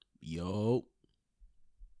Yo.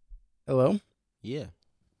 Hello? Yeah.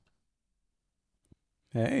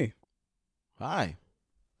 Hey. Hi.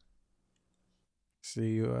 So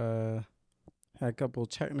you had a couple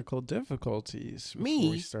technical difficulties before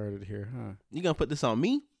we Me? started here, huh? You gonna put this on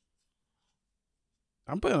me?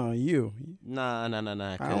 I'm putting it on you. Nah. I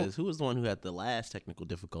don't- Because who was the one who had the last technical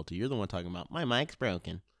difficulty? You're the one talking about my mic's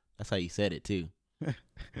broken. That's how you said it too. That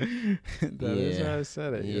is how I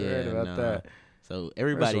said it. You're right about that. So First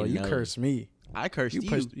everybody of all, you knows. cursed me. I cursed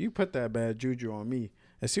you. You put that bad juju on me.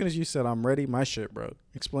 As soon as you said I'm ready, my shit broke.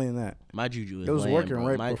 Explain that. My juju is It was lame, working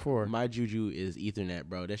bro. right before. My juju is Ethernet,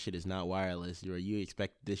 bro. That shit is not wireless. You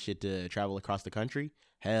expect this shit to travel across the country?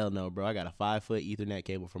 Hell no, bro. I got a 5-foot Ethernet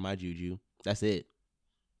cable for my juju. That's it.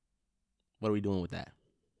 What are we doing with that?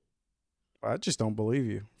 I just don't believe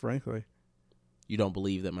you, frankly. You don't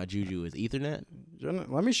believe that my juju is Ethernet?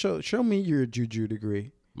 Let me show me your juju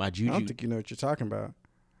degree. My I juju. don't think you know what you're talking about.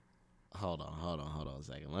 Hold on a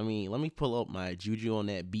second. Let me pull up my Juju on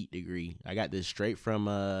that beat degree. I got this straight from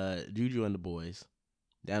Juju and the boys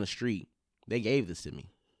down the street. They gave this to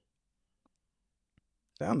me.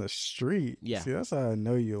 Down the street? Yeah. See, that's how I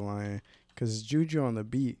know you're lying. Because Juju on the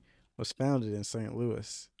Beat was founded in St.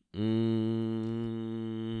 Louis.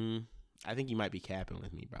 I think you might be capping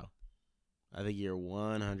with me, bro. I think you're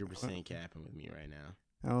 100% capping with me right now.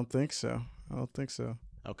 I don't think so.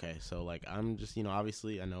 Okay, so like I'm just,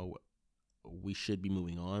 obviously I know we should be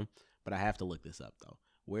moving on, but I have to look this up though.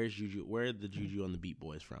 Where's Juju? Where are the Juju on the Beat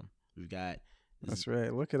boys from? We've got That's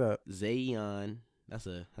right. Look it up. Zayon. That's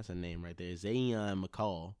a name right there. Zayon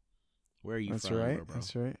McCall. Where are you That's from, right. bro?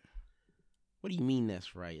 That's right. What do you mean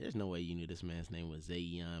that's right? There's no way you knew this man's name was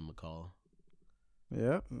Zayon McCall.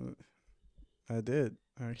 Yep. I did,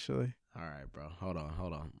 actually. All right, bro. Hold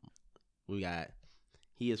on.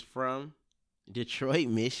 He is from Detroit,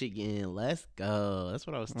 Michigan. Let's go. That's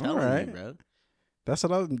what I was telling you, bro. That's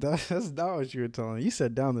not what you were telling. You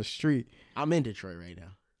said down the street. I'm in Detroit right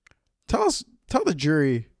now. Tell the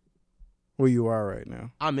jury where you are right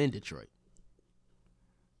now. I'm in Detroit.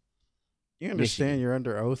 You understand Michigan. You're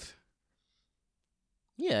under oath?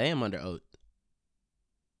 Yeah, I am under oath.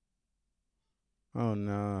 Oh,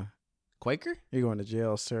 no. Quaker? You're going to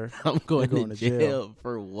jail, sir. I'm going You're to jail.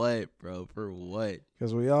 For what, bro? For what?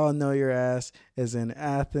 Because we all know your ass is in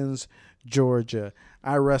Athens, Georgia.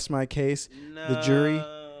 I rest my case. No. The jury.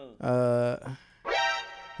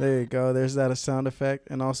 There you go. There's that a sound effect.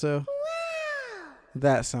 And also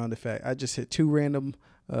that sound effect. I just hit two random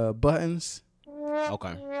buttons.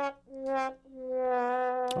 Okay.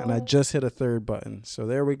 And I just hit a third button. So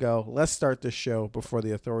there we go. Let's start this show before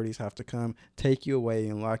the authorities have to come, take you away,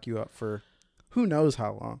 and lock you up for who knows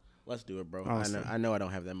how long. Let's do it, bro. Honestly. I know I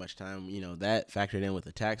don't have that much time. That factored in with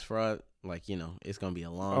the tax fraud. It's going to be a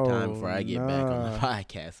long time before I get back on the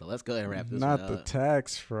podcast. So let's go ahead and wrap this one up. Not the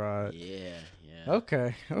tax fraud. Yeah.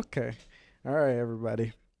 Okay. All right,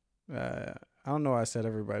 everybody. I don't know why I said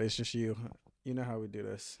everybody. It's just you. You know how we do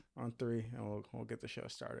this. On 3, and we'll get the show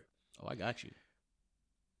started. Oh, I got you.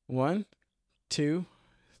 1, 2,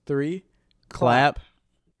 3, Clap.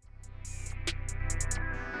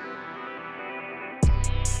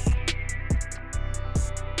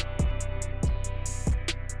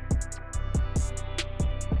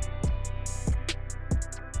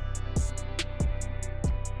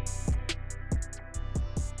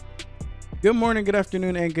 Good morning, good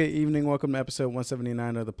afternoon, and good evening. Welcome to episode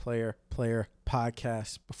 179 of the Player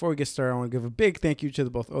Podcast. Before we get started, I want to give a big thank you to the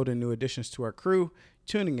both old and new additions to our crew,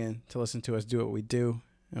 tuning in to listen to us do what we do.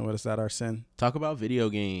 And what is that, Arsene? Talk about video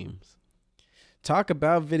games. Talk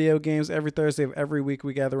about video games. Every Thursday of every week,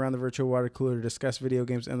 we gather around the virtual water cooler to discuss video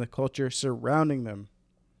games and the culture surrounding them.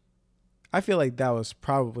 I feel like that was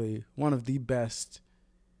probably one of the best,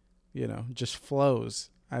 just flows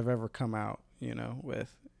I've ever come out,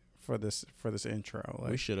 with. For this intro,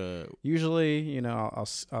 We should have. Usually,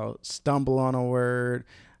 I'll stumble on a word,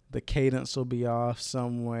 the cadence will be off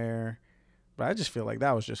somewhere, but I just feel like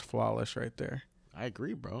that was just flawless right there. I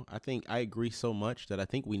agree, bro. I agree so much that I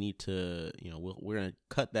think we need to, we're gonna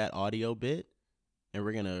cut that audio bit, and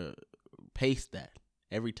we're gonna paste that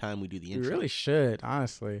every time we do the intro. You really should,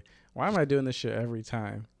 honestly. Why am I doing this shit every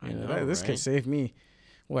time? This could save me,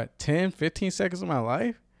 10, 15 seconds of my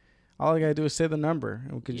life. All I gotta do is say the number,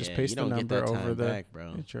 and we can just paste the number over the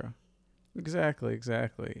intro. Exactly.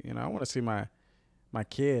 I want to see my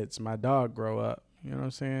kids, my dog grow up. You know what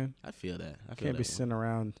I'm saying? I feel that. Can't be sitting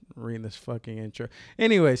around reading this fucking intro.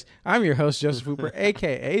 Anyways, I'm your host, Joseph Hooper,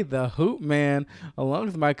 a.k.a. The Hoop Man, along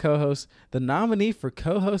with my co-host, the nominee for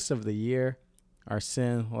co-host of the year,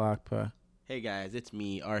 Arsene Lakpa. Hey, guys, it's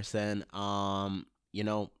me, Arsene. you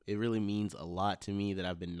know, it really means a lot to me that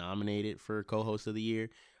I've been nominated for co-host of the year.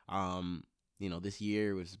 You know, this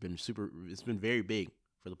year it's been very big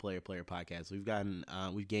for the Player podcast.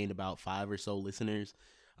 We've gained about 5 or so listeners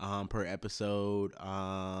per episode.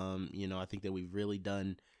 You know, I think that we've really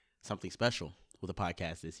done something special with a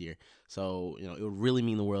podcast this year. So, you know, it would really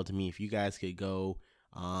mean the world to me if you guys could go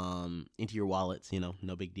into your wallets, you know,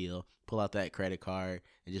 no big deal. Pull out that credit card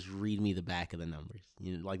and just read me the back of the numbers,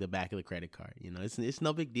 you know, like the back of the credit card. You know, it's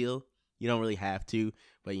no big deal. You don't really have to,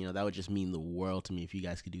 but you know, that would just mean the world to me if you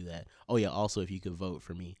guys could do that. Oh yeah, also if you could vote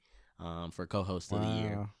for me for co-host of the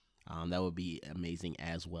year, that would be amazing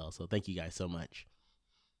as well. So thank you guys so much.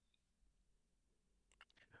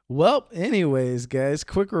 Well, anyways, guys,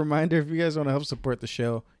 quick reminder, if you guys want to help support the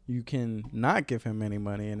show, you can not give him any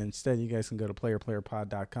money, and instead you guys can go to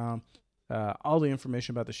playerplayerpod.com. All the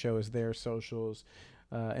information about the show is there, socials,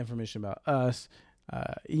 information about us,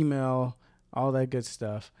 email, all that good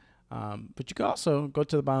stuff. But you can also go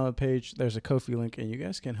to the bottom of the page. There's a Ko-fi link, and you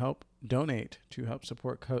guys can help donate to help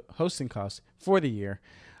support hosting costs for the year.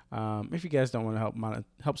 If you guys don't want to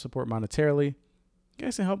help support monetarily, you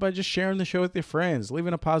guys can help by just sharing the show with your friends,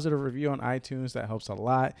 leaving a positive review on iTunes. That helps a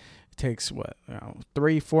lot. It takes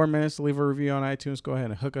 3-4 minutes to leave a review on iTunes. Go ahead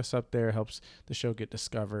and hook us up there. It helps the show get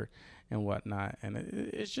discovered and whatnot. And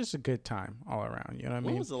it's just a good time all around. You know what I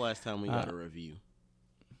mean? When was the last time we got a review?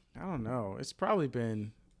 I don't know. It's probably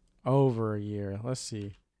been over a year. Let's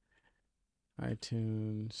see.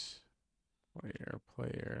 iTunes,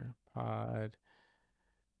 player, pod.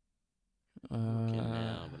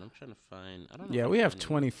 Now, but I'm trying to find. I don't know. Yeah, we have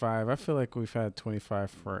 25. I feel like we've had 25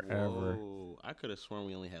 forever. Whoa, I could have sworn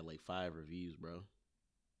we only had like 5 reviews, bro.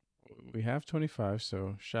 We have 25,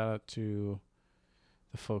 so shout out to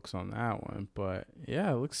the folks on that one. But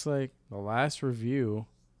yeah, it looks like the last review,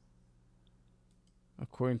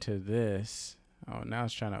 according to this. Oh, now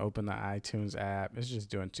it's trying to open the iTunes app. It's just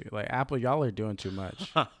doing Apple, y'all are doing too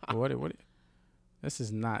much. What? This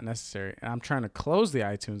is not necessary. And I'm trying to close the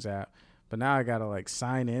iTunes app. But now I gotta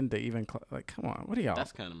sign in to even come on, what are y'all?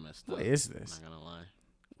 That's kind of messed up. What is this? I'm not gonna lie.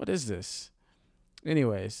 What is this?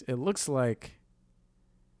 Anyways, it looks like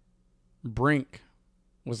Brink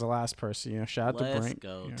was the last person. You know, shout out to Brink. Let's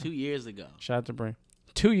go. You know, 2 years ago. Shout out to Brink.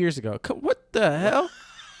 2 years ago. What the hell?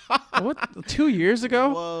 What? 2 years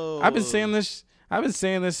ago? Whoa. I've been saying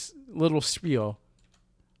this little spiel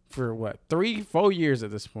for 3-4 years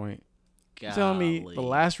at this point. You're telling me the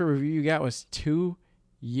last review you got was 2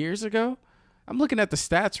 years ago? I'm looking at the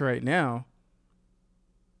stats right now.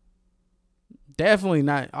 Definitely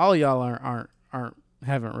not. All y'all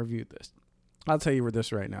haven't reviewed this. I'll tell you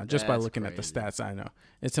this right now, just by looking at the stats. I know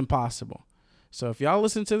it's impossible. So if y'all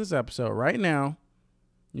listen to this episode right now,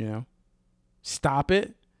 you know, stop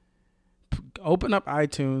it. Open up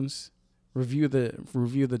iTunes, review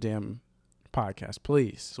the damn podcast,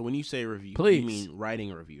 please. So when you say review, please, you mean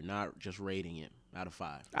writing a review, not just rating it out of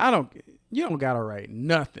 5. You don't gotta write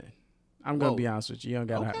nothing. I'm gonna be honest with you. You don't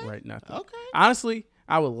gotta write nothing. Okay. Honestly,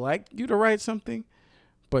 I would like you to write something,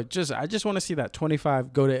 but I just want to see that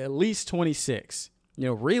 25 go to at least 26. You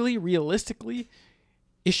know, really, realistically,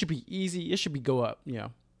 it should be easy. It should go up. You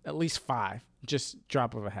know, at least 5. Just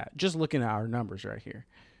drop of a hat. Just looking at our numbers right here.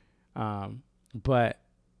 But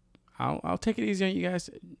I'll take it easy on you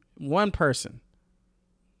guys. One person.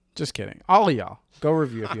 Just kidding. All of y'all, go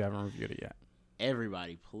review if you haven't reviewed it yet.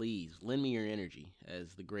 Everybody, please lend me your energy,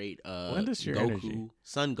 as the great lend us your energy.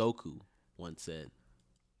 Son Goku once said.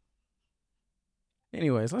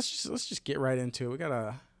 Anyways, let's just get right into it. We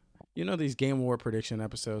got these Game Award prediction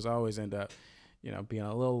episodes always end up, being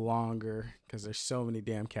a little longer because there's so many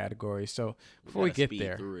damn categories. So before we get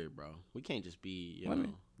there, through it, bro, we can't just be,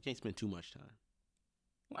 we can't spend too much time.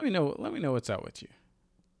 Let me know what's up with you.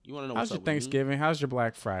 You want to know how's what's your Thanksgiving? How's your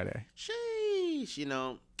Black Friday?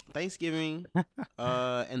 Sheesh, Thanksgiving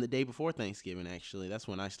and the day before Thanksgiving, actually, that's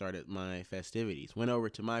when I started my festivities. Went over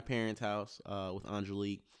to my parents' house with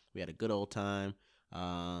Angelique. We had a good old time.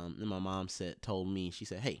 And my mom told me, she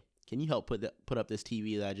said, "Hey, can you help put up this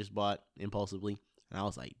TV that I just bought impulsively?" And I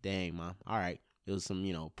was like, "Dang, Mom, all right." It was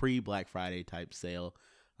some pre-Black Friday type sale.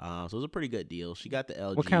 So it was a pretty good deal. She got the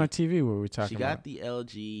LG. What kind of TV were we talking about? She got the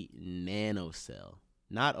LG Nano Cell,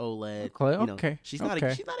 not OLED. Okay. She's not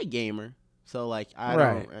a gamer. So it's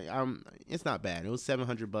not bad. It was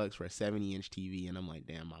 $700 for a 70-inch TV, and I'm like,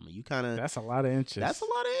 damn, Mama, you kind of. That's a lot of inches. That's a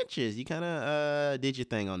lot of inches. You kind of did your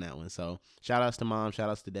thing on that one. So shout outs to Mom, shout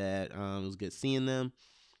outs to Dad. It was good seeing them.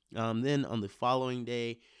 Then on the following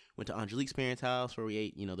day, went to Angelique's parents' house where we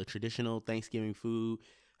ate, the traditional Thanksgiving food.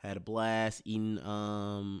 Had a blast eating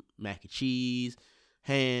mac and cheese,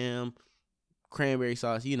 ham, cranberry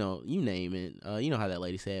sauce, you name it. You know how that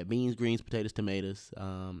lady said, beans, greens, potatoes, tomatoes.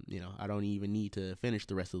 I don't even need to finish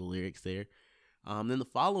the rest of the lyrics there. Then the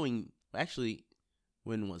following, actually,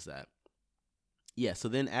 when was that? Yeah, so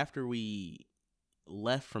then after we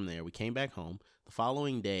left from there, we came back home. The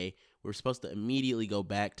following day, we were supposed to immediately go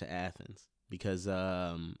back to Athens because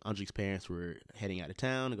Angelique's parents were heading out of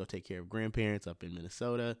town to go take care of grandparents up in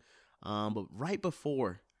Minnesota. But right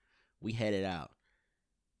before we headed out,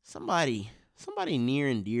 somebody near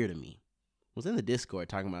and dear to me was in the Discord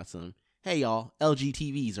talking about hey y'all, LG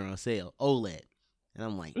TVs are on sale, OLED. And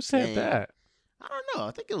I'm like, who said that? I don't know.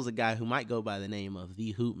 I think it was a guy who might go by the name of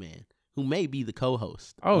The Hoop Man, who may be the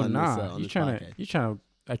co-host. Oh, nah. You trying to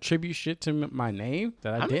attribute shit to my name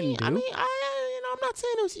that I didn't do? I'm not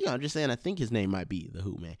saying it was you. I'm just saying I think his name might be The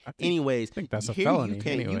Hoop Man. I think that's a felony.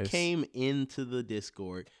 You came into the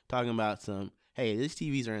Discord talking about hey, these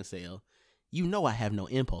TVs are on sale. You know I have no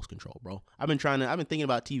impulse control, bro. I've been thinking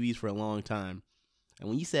about TVs for a long time. And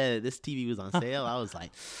when you said this TV was on sale, I was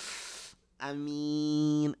like, I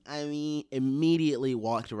mean, immediately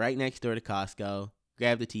walked right next door to Costco,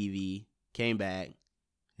 grabbed the TV, came back,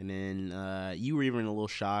 and then you were even a little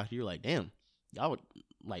shocked. You were like, damn, y'all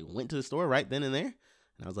went to the store right then and there?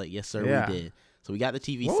 And I was like, yes, sir, we did. So we got the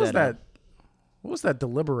TV set up. What was that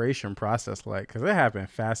deliberation process like? Because it happened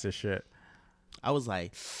fast as shit. I was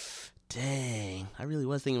like, dang, I really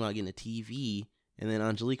was thinking about getting a TV. And then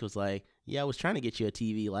Angelique was like, yeah, I was trying to get you a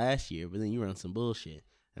TV last year, but then you were on some bullshit.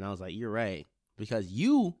 And I was like, you're right. Because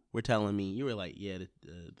you were telling me, you were like, yeah,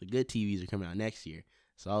 the good TVs are coming out next year.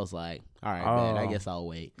 So I was like, all right, man, I guess I'll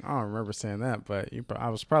wait. I don't remember saying that, but I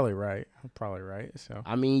was probably right. I'm probably right. So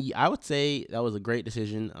I mean, I would say that was a great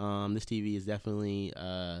decision. This TV is definitely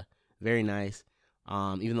very nice.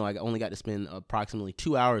 Even though I only got to spend approximately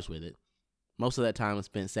 2 hours with it. Most of that time was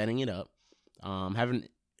spent setting it up. Haven't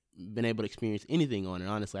been able to experience anything on it.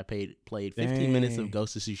 Honestly, I played 15 minutes of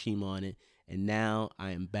Ghost of Tsushima on it, and now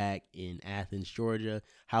I am back in Athens, Georgia,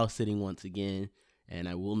 house sitting once again, and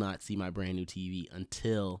I will not see my brand new TV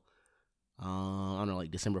until I don't know,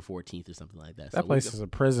 like December 14th or something like that. That place is a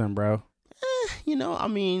prison, bro. You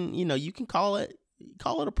can call it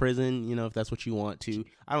a prison, if that's what you want to.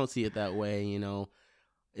 I don't see it that way,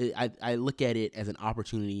 I look at it as an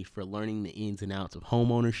opportunity for learning the ins and outs of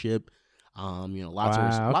home ownership.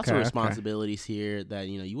 Lots of responsibilities here that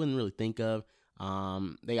you wouldn't really think of.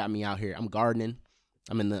 They got me out here. I'm gardening.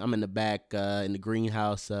 I'm in the back in the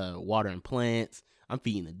greenhouse, watering plants. I'm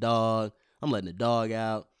feeding the dog. I'm letting the dog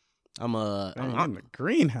out. I'm in the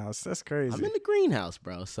greenhouse. That's crazy. I'm in the greenhouse,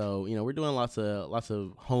 bro. So we're doing lots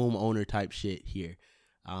of home owner type shit here.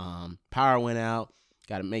 Power went out.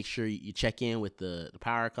 Got to make sure you check in with the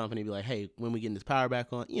power company. Be like, hey, when we getting this power back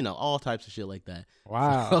on? All types of shit like that.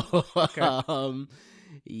 Wow. So, okay.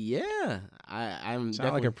 Yeah, I'm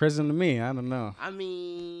sound like a prison to me. I don't know. I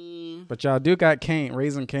mean, but y'all do got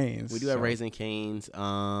Raising Cane's. We do have Raising Cane's.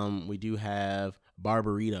 We do have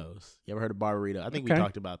Barbaritos. You ever heard of Barbarito? I think we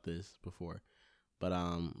talked about this before. But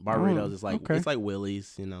Barbaritos is it's like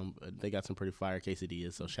Willie's. They got some pretty fire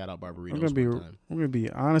quesadillas. So shout out Barbaritos. I'm gonna be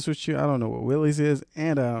honest with you. I don't know what Willie's is,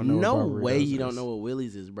 and I don't know. No what Barbaritos way you don't know what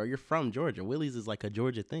Willie's is, bro. You're from Georgia. Willie's is like a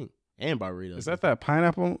Georgia thing, and Barbaritos. Is that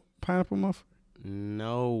pineapple muff?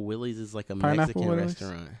 No, Willie's is like a Mexican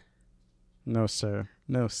restaurant. No, sir.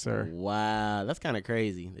 Wow, that's kind of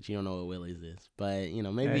crazy that you don't know what Willie's is. But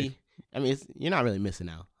maybe. Hey. I mean, you're not really missing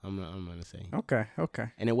out. I'm gonna say. Okay.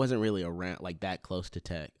 And it wasn't really around like that close to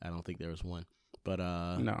Tech. I don't think there was one. But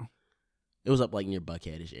no, it was up like near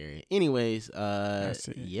Buckhead-ish area. Anyways,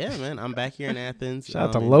 yeah, man, I'm back here in Athens. Shout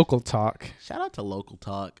out to Local Talk.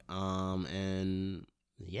 And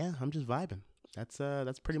yeah, I'm just vibing.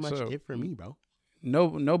 That's pretty much it for me, bro.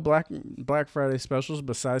 No Black Friday specials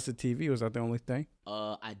besides the TV. Was that the only thing?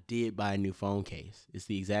 I did buy a new phone case. It's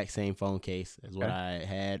the exact same phone case as what I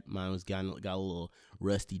had. Mine was got a little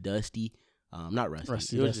rusty, dusty. Not rusty.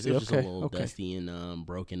 It was just a little dusty and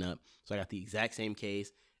broken up. So I got the exact same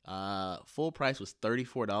case. Full price was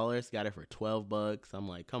 $34. Got it for $12. I'm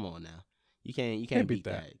like, come on now. You can't beat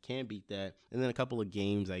that. Can't beat that. And then a couple of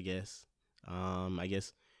games, I guess.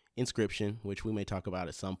 Inscription, which we may talk about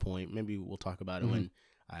at some point. Maybe we'll talk about it when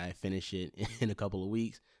I finish it in a couple of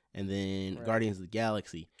weeks. And then Guardians of the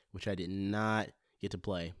Galaxy, which I did not get to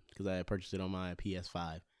play because I purchased it on my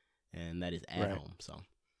PS5, and that is at home. So,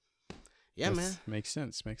 yeah, man, makes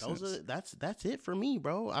sense. That's it for me,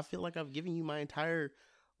 bro. I feel like I've given you my entire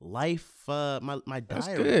life, my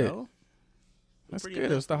diary, bro. That's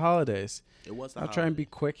good. It was the holidays. It was. I'll try and be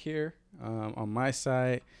quick here. On my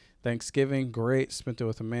side, Thanksgiving, great. Spent it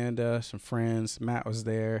with Amanda, some friends. Matt was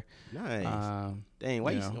there. Nice. Dang,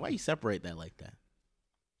 why you separate that like that?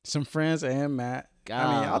 Some friends and Matt. Golly.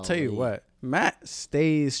 I mean, I'll tell you what. Matt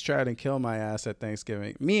stays trying to kill my ass at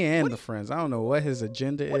Thanksgiving. Me and the friends. I don't know what his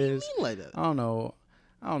agenda is. What do you mean like that? I don't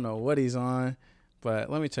know what he's on. But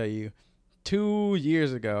let me tell you, 2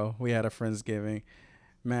 years ago, we had a Friendsgiving.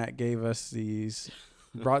 Matt gave us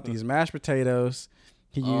brought these mashed potatoes.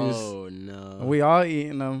 Oh, no. We all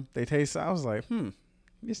eating them. They taste, I was like,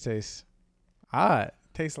 these taste odd.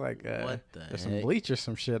 Tastes like there's some bleach or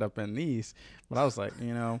some shit up in these. But I was like,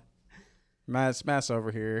 Matt's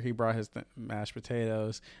over here. He brought his mashed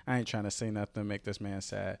potatoes. I ain't trying to say nothing, make this man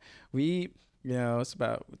sad. We eat, it's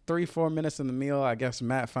about 3-4 minutes in the meal. I guess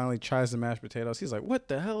Matt finally tries the mashed potatoes. He's like, what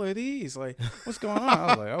the hell are these? Like, what's going on? I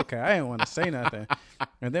was like, okay, I didn't want to say nothing.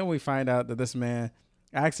 And then we find out that this man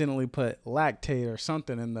accidentally put lactate or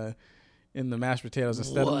something in the mashed potatoes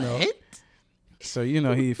instead of milk. So,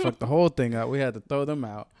 he fucked the whole thing up. We had to throw them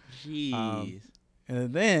out. Jeez.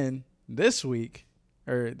 And then this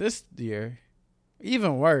year,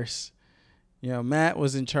 even worse, Matt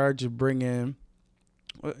was in charge of bringing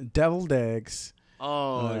deviled eggs.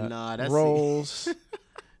 Oh, no, that's rolls.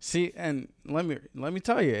 See, and let me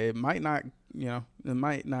tell you, it might not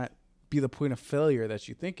be the point of failure that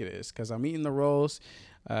you think it is, because I'm eating the rolls,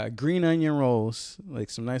 green onion rolls, like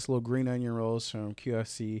some nice little green onion rolls from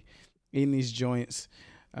QFC. Eating these joints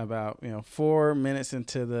about 4 minutes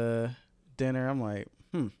into the dinner, I'm like,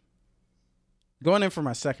 going in for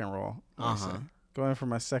my second roll. Going in for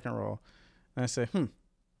my second roll, and I say,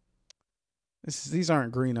 these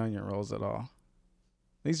aren't green onion rolls at all.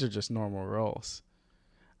 These are just normal rolls.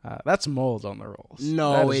 That's mold on the rolls.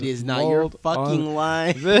 No, it is not. You're fucking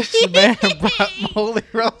lying. This man brought moldy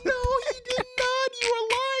rolls. No, he did not. You are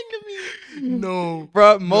lying to me. No.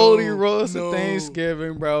 Brought moldy rolls to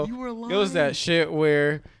Thanksgiving, bro. You were lying. It was that shit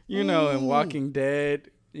where, in Walking Dead,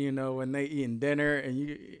 when they eating dinner and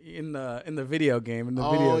you in the video game,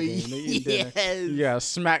 they eat dinner. Yeah,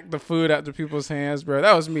 smack the food out to people's hands, bro.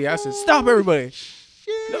 That was me. I said, stop, everybody.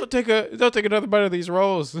 Don't take another bite of these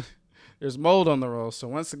rolls. There's mold on the rolls. So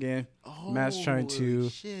once again, Matt's trying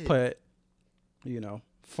to put,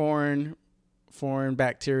 foreign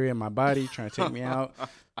bacteria in my body, trying to take me out.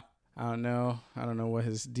 I don't know what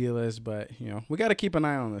his deal is, but we got to keep an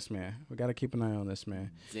eye on this man.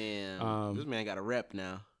 Damn, this man got a rep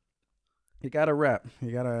now. He got a rep.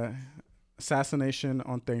 He got a assassination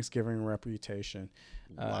on Thanksgiving reputation.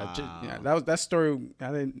 Wow. That story.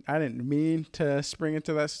 I didn't mean to spring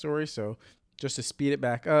into that story. So just to speed it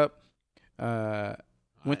back up,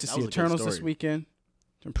 went to see Eternals this weekend.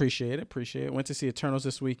 Appreciate it. Went to see Eternals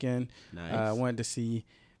this weekend. Nice. Wanted to see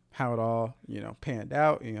how it all, panned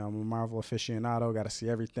out. I'm a Marvel aficionado. Got to see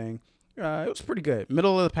everything. It was pretty good.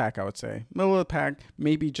 Middle of the pack, I would say. Middle of the pack,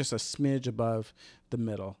 maybe just a smidge above the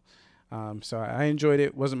middle. So I enjoyed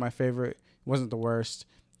it. Wasn't my favorite. Wasn't the worst.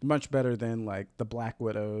 Much better than like the Black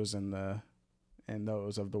Widows and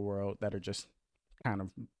those of the world that are just kind of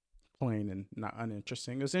plain and not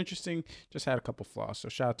uninteresting. It was interesting. Just had a couple flaws. So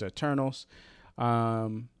shout out to Eternals.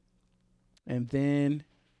 And then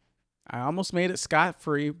I almost made it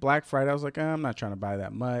scot-free. Black Friday, I was like, I'm not trying to buy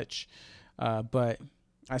that much. But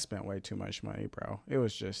I spent way too much money, bro.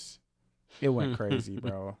 It went crazy,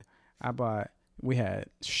 bro. We had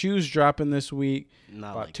shoes dropping this week.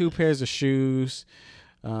 Bought like 2 pairs of shoes.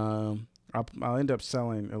 I'll end up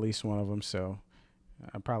selling at least one of them, so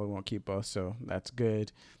I probably won't keep both, so that's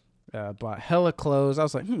good. Bought hella clothes. I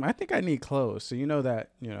was like, I think I need clothes. So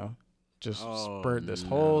spurred this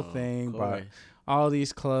whole thing. Bought all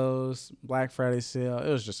these clothes, Black Friday sale. It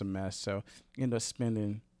was just a mess. So ended up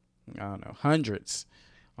spending, hundreds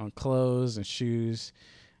on clothes and shoes.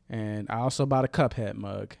 And I also bought a Cuphead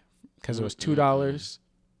mug because it was $2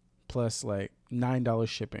 plus like $9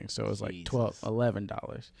 shipping. So it was like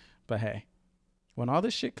 $11. But hey, when all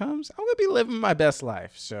this shit comes, I'm going to be living my best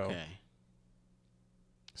life. So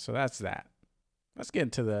that's that. Let's get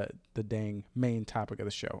into the dang main topic of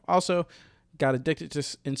the show. Also, got addicted to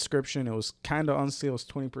Inscryption. It was kind of on sale. It was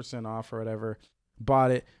 20% off or whatever.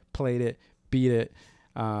 Bought it, played it, beat it.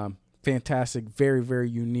 Fantastic, very, very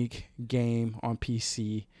unique game on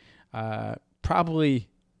PC. Probably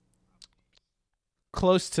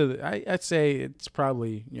close to I'd say it's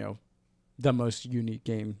probably the most unique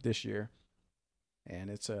game this year, and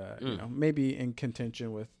it's maybe in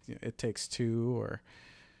contention with It Takes Two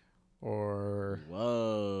or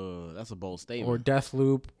whoa, that's a bold statement, or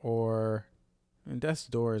Deathloop and Death's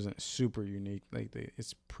Door isn't super unique. Like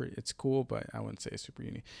it's cool, but I wouldn't say it's super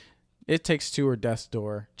unique. It Takes Two or Death's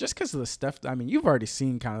Door, just because of the stuff. I mean, you've already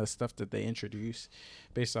seen kind of the stuff that they introduce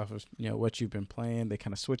based off of what you've been playing. They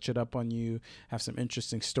kind of switch it up on you, have some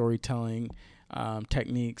interesting storytelling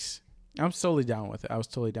techniques. I'm totally down with it. I was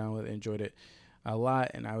totally down with it. Enjoyed it a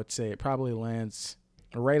lot, and I would say it probably lands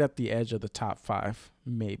right at the edge of the top 5,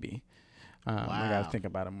 maybe. Wow. I gotta think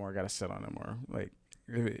about it more. I gotta sit on it more. Like,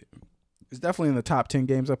 it's definitely in the top 10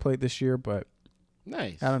 games I played this year, but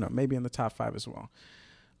nice. I don't know, maybe in the top 5 as well.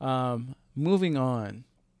 Moving on,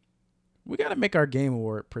 we got to make our Game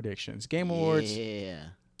Award predictions. Game Awards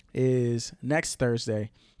is next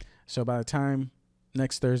Thursday. So by the time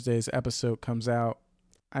next Thursday's episode comes out,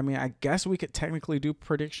 I mean, I guess we could technically do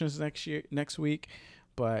predictions next week,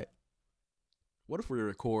 but what if we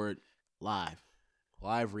record live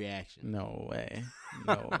reaction? No way.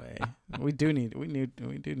 We do need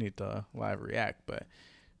the live react, but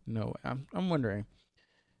no, I'm wondering.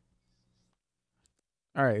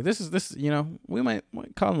 All right, this is we might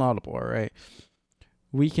call an audible. All right,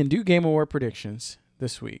 we can do Game Award predictions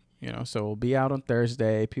this week. So we'll be out on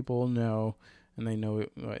Thursday. People will know, and they know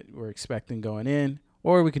what we're expecting going in.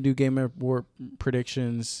 Or we can do Game Award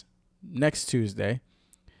predictions next Tuesday,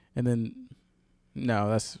 and then no,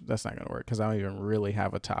 that's not gonna work because I don't even really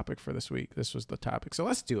have a topic for this week. This was the topic, so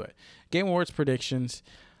let's do it. Game Awards predictions,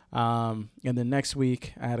 and then next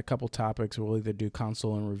week I had a couple topics. We'll either do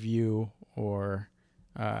console and review or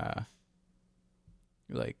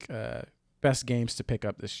best games to pick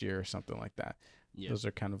up this year or something like that. Yep. Those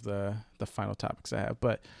are kind of the final topics I have.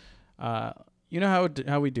 But how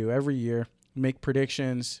we do every year: make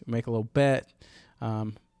predictions, make a little bet,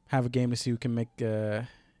 have a game to see who can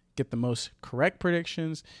get the most correct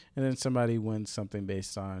predictions, and then somebody wins something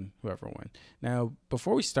based on whoever won. Now,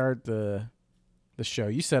 before we start the show,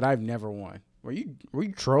 you said I've never won. Were you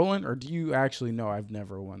trolling, or do you actually know I've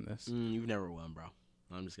never won this? You've never won, bro.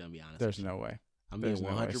 I'm just gonna be honest. There's no way. I'm being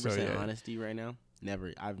 100% honesty right now.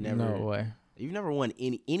 Never. I've never. No way. You've never won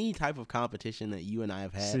any type of competition that you and I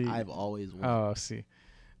have had. See, I've always won. Oh, see.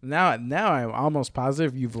 Now I'm almost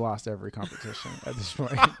positive you've lost every competition at this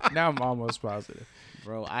point. Now I'm almost positive.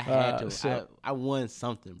 Bro, I had to. I won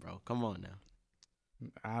something, bro. Come on now.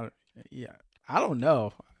 I don't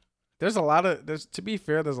know. To be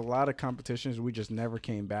fair, there's a lot of competitions we just never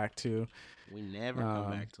came back to. We never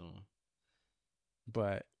come back to them.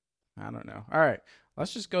 But I don't know. All right,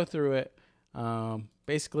 let's just go through it.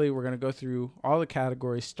 Basically, we're going to go through all the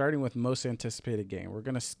categories, starting with most anticipated game. We're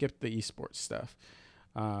going to skip the esports stuff.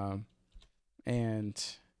 And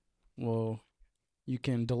you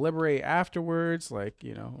can deliberate afterwards,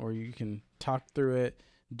 or you can talk through it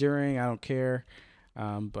during. I don't care.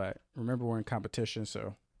 But remember, we're in competition,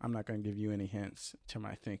 so I'm not going to give you any hints to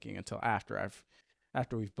my thinking until after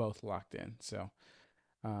we've both locked in. So,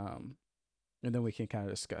 and then we can kind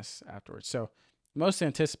of discuss afterwards. So, most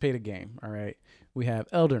anticipated game, all right. We have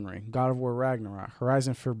Elden Ring, God of War Ragnarok,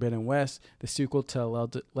 Horizon Forbidden West, the sequel to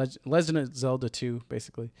Legend of Zelda 2,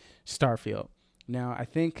 basically, Starfield. Now, I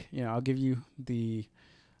think, I'll give you the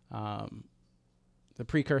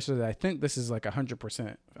precursor that I think this is like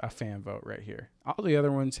 100% a fan vote right here. All the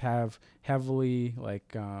other ones have heavy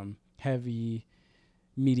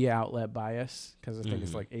media outlet bias because I think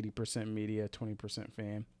it's like 80% media, 20%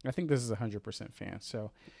 fan. I think this is 100% fan.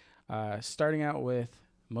 So starting out with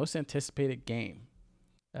most anticipated game.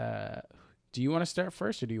 Do you want to start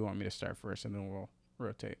first or do you want me to start first and then we'll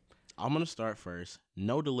rotate? I'm going to start first.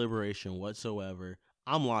 No deliberation whatsoever.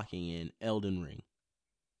 I'm locking in Elden Ring.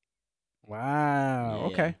 Wow.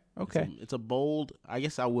 Yeah. Okay. It's a bold, I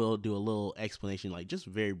guess I will do a little explanation, like just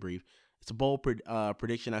very brief. It's a bold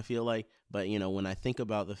prediction, I feel like. But, when I think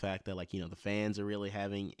about the fact that, the fans are really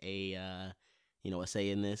having a say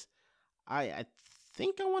in this, I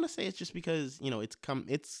think I want to say it's just because,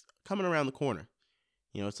 it's coming around the corner.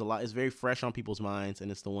 It's very fresh on people's minds, and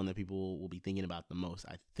it's the one that people will be thinking about the most,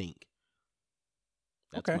 I think.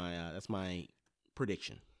 That's my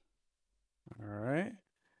prediction. All right.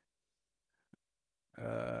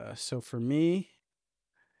 So for me,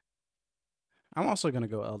 I'm also going to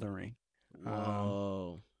go Elden Ring.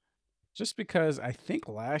 Whoa. Just because I think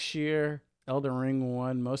last year Elden Ring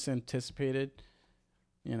won most anticipated,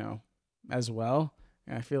 as well.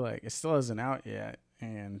 And I feel like it still isn't out yet.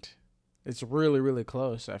 And it's really, really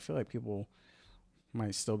close. I feel like people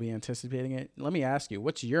might still be anticipating it. Let me ask you,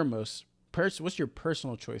 what's your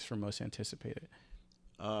personal choice for most anticipated?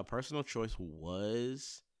 Personal choice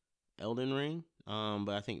was Elden Ring.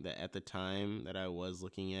 But I think that at the time that I was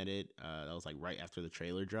looking at it, that was like right after the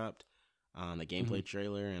trailer dropped, the gameplay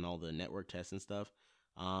trailer and all the network tests and stuff.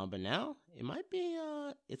 But now it might be,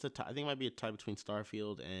 I think it might be a tie between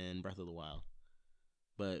Starfield and Breath of the Wild.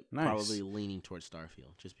 but probably leaning towards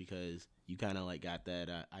Starfield, just because you kind of like got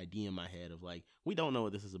that idea in my head of like, we don't know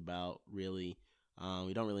what this is about really.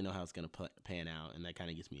 We don't really know how it's gonna pan out, and that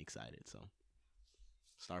kind of gets me excited. So,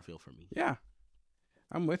 Starfield for me. Yeah,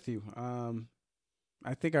 I'm with you.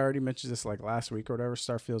 I think I already mentioned this like last week or whatever.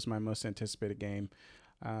 Starfield's my most anticipated game.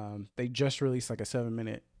 They just released like a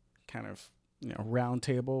 7-minute kind of round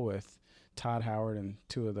table with Todd Howard and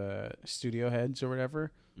 2 of the studio heads or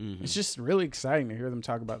whatever. Mm-hmm. It's just really exciting to hear them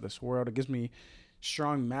talk about this world. It gives me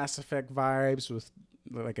strong Mass Effect vibes with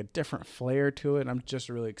like a different flair to it. I'm just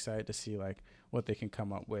really excited to see like what they can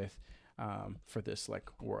come up with for this like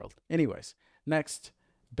world. Anyways, next,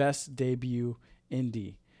 best debut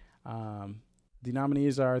indie. The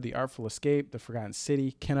nominees are The Artful Escape, The Forgotten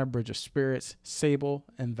City, Kena Bridge of Spirits, Sable,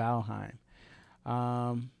 and Valheim.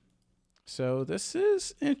 So this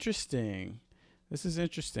is interesting.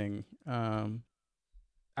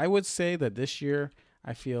 I would say that this year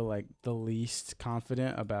I feel like the least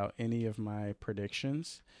confident about any of my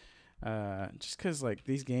predictions. Just because like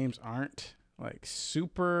these games aren't like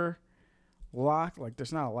super locked. Like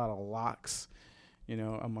there's not a lot of locks,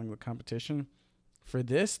 among the competition. For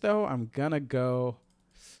this though, I'm gonna go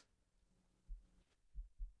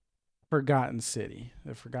Forgotten City.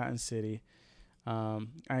 The Forgotten City. I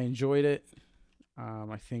enjoyed it.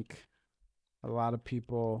 I think a lot of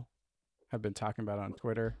people have been talking about it on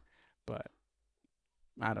Twitter, but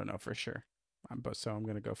I don't know for sure. I'm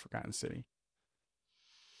going to go Forgotten City.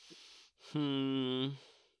 So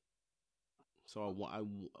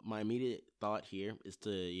my immediate thought here is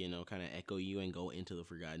to, kind of echo you and go into the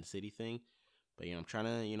Forgotten City thing. But, I'm trying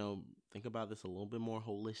to, think about this a little bit more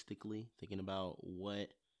holistically, thinking about what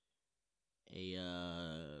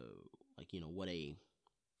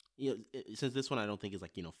since this one I don't think is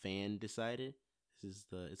like, fan decided. This is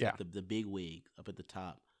like the big wig up at the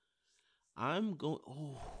top. I'm going,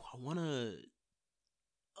 I want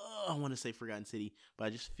to say Forgotten City, but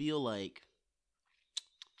I just feel like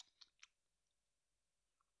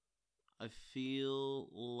I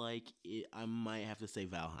might have to say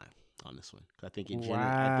Valheim on this one. I think it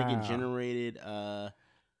generated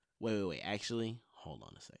wait. Actually, hold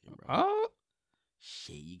on a second, bro. Oh.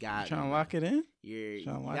 Shit, you got trying to lock it in? You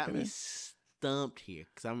got me stumped here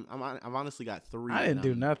because I've honestly got 3. I didn't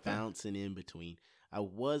do nothing. Bouncing in between. I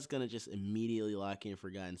was gonna just immediately lock in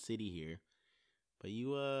Forgotten City here, but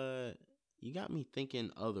you got me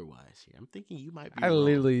thinking otherwise here. I'm thinking you might be.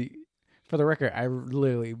 Literally, for the record, I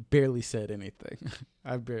literally barely said anything.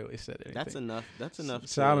 I barely said anything. That's enough.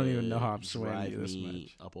 So I don't even know how I'm swaying you this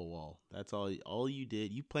much. Up a wall. That's all. All you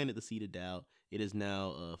did. You planted the seed of doubt. It is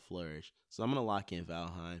now flourished. So I'm gonna lock in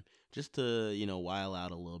Valheim just to while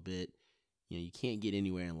out a little bit. You can't get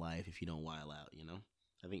anywhere in life if you don't while out.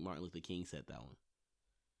 I think Martin Luther King said that one.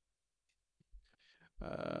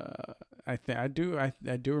 I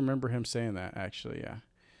do remember him saying that actually. Yeah.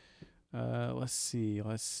 Let's see.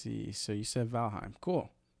 So you said Valheim. Cool.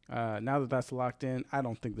 Now that that's locked in, I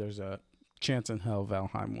don't think there's a chance in hell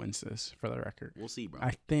Valheim wins this. For the record, we'll see, bro.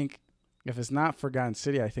 I think if it's not Forgotten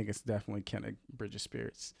City, I think it's definitely Kena Bridge of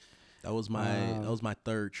Spirits. That was my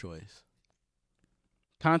third choice.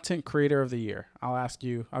 Content Creator of the Year. I'll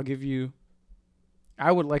give you.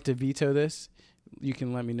 I would like to veto this. You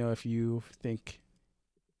can let me know if you think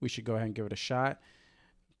we should go ahead and give it a shot.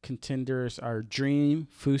 Contenders are Dream,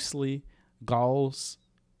 Fuslie, Gauls,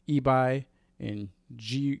 Ebai, and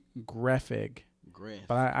Grefg.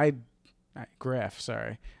 But Gref,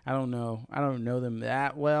 sorry. I don't know them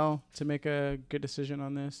that well to make a good decision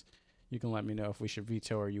on this. You can let me know if we should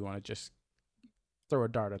veto or you want to just throw a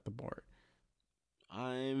dart at the board.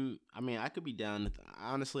 I could be down.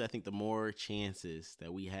 Honestly, I think the more chances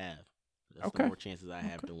that we have, the more chances I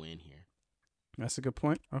have to win here. That's a good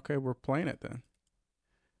point. Okay, we're playing it then.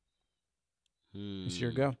 It's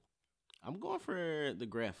your go. I'm going for the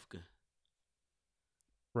Grefg.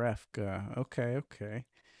 Okay.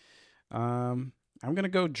 I'm gonna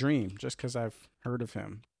go Dream just because I've heard of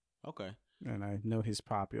him. Okay. And I know he's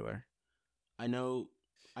popular. I know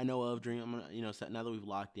of Dream. I'm gonna, now that we've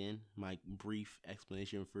locked in, my brief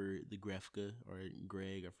explanation for the Grefg or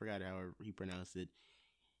Greg, I forgot how he pronounced it.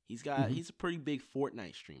 He's a pretty big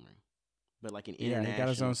Fortnite streamer, but like an international. Yeah, he got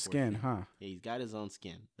his own skin, huh? Yeah, he's got his own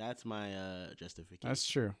skin. That's my justification. That's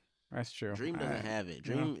true. Dream doesn't have it.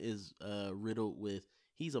 Dream is riddled with.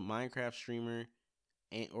 He's a Minecraft streamer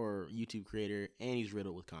or YouTube creator, and he's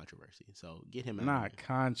riddled with controversy. So get him out. Not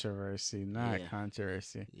controversy.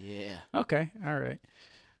 Yeah. Okay. All right.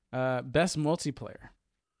 Best multiplayer.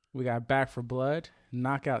 We got Back 4 Blood,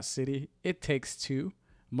 Knockout City, It Takes Two,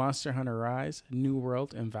 Monster Hunter Rise, New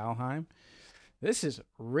World, and Valheim. This is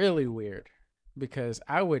really weird. because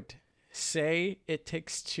I would say It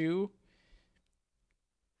Takes Two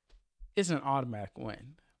is an automatic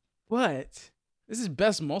win. But this is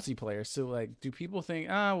best multiplayer. So like, do people think,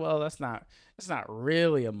 well, that's not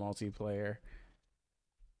really a multiplayer?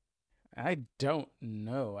 I don't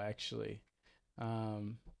know actually.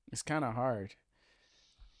 It's kind of hard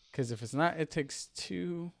because if it's not It Takes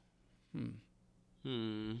Two,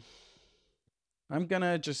 I'm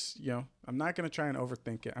gonna just I'm not gonna try and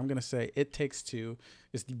overthink it. I'm gonna say It Takes Two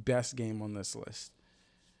is the best game on this list.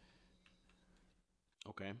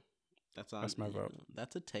 Okay. That's my vote.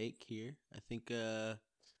 That's a take here. I think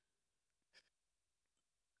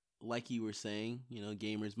like you were saying,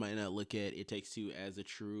 gamers might not look at It Takes Two as a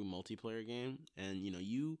true multiplayer game. And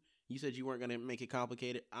you said you weren't gonna make it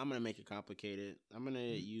complicated. I'm gonna make it complicated. I'm gonna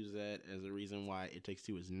use that as a reason why It Takes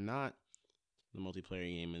Two is not the multiplayer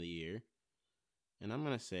game of the year. And I'm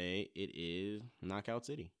gonna say it is Knockout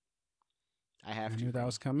City. I knew that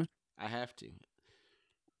was coming. I have to.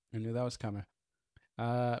 I knew that was coming.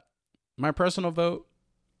 My personal vote,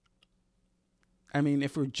 I mean,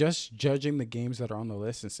 if we're just judging the games that are on the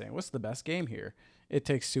list and saying what's the best game here, It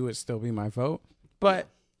Takes Two would still be my vote. But,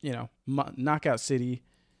 Knockout City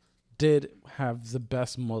did have the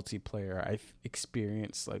best multiplayer I've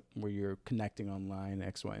experienced, like where you're connecting online,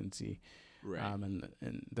 X, Y, and Z. Right. And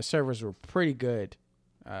the servers were pretty good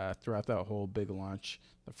throughout that whole big launch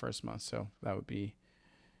the first month. So that'd be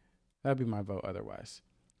my vote otherwise.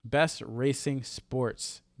 Best racing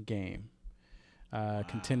sports game.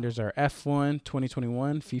 Contenders are F1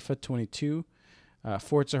 2021, FIFA 22,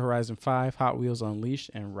 Forza Horizon 5, Hot Wheels Unleashed,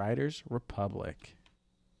 and Riders Republic.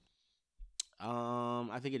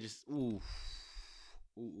 I think it just I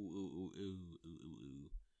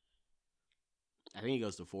think it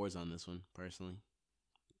goes to Forza on this one, personally.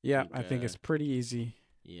 Yeah, I think it's pretty easy.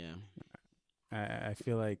 Yeah. I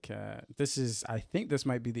feel like I think this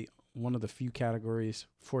might be one of the few categories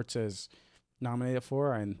Forza is nominated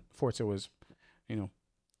for, and Forza was,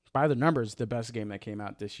 by the numbers, the best game that came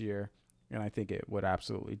out this year, and I think it would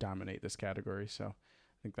absolutely dominate this category. So I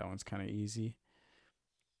think that one's kind of easy.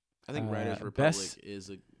 I think Riders Republic is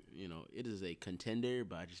it is a contender,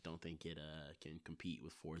 but I just don't think it can compete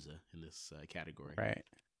with Forza in this category. Right.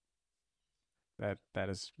 That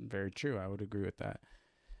is very true. I would agree with that.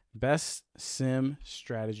 Best sim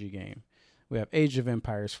strategy game. We have Age of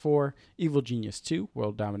Empires 4, Evil Genius 2,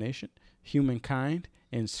 World Domination, Humankind,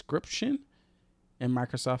 Inscription, and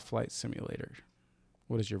Microsoft Flight Simulator.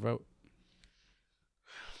 What is your vote?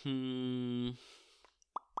 I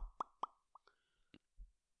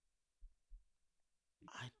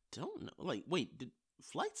don't know. Like, wait,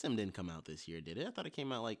 Flight Sim didn't come out this year, did it? I thought it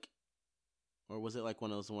came out or was it like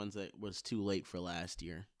one of those ones that was too late for last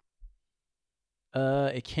year?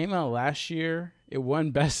 It came out last year. It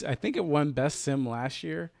won best sim last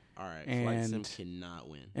year. All right, Flight Sim cannot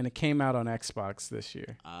win. And it came out on Xbox this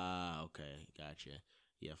year. Okay, gotcha.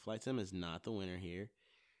 Yeah, Flight Sim is not the winner here.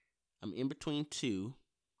 I'm in between two,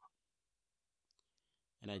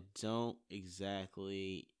 and I don't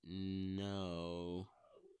exactly know.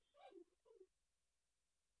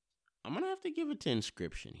 I'm gonna have to give it to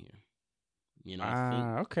Inscription here.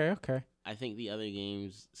 Okay. I think the other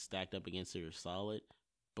games stacked up against it are solid,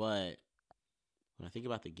 but when I think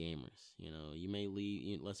about the gamers, you may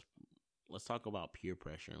leave. Let's talk about peer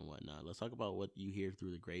pressure and whatnot. Let's talk about what you hear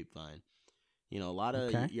through the grapevine. A lot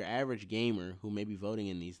of your average gamer who may be voting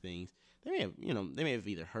in these things, they may have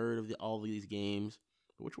either heard of all of these games,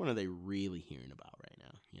 but which one are they really hearing about right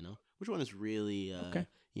now? Which one is really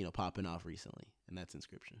popping off recently, and that's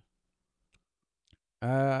Inscription.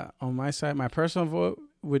 On my side, my personal vote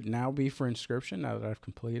would now be for Inscription now that I've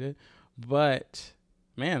completed. But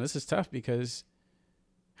man, this is tough because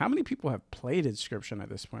how many people have played Inscription at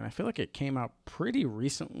this point? I feel like it came out pretty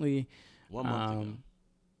recently. 1 month ago.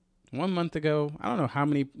 1 month ago. I don't know how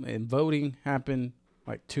many voting happened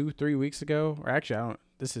like 2-3 weeks ago. Or actually, I don't.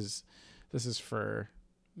 This is for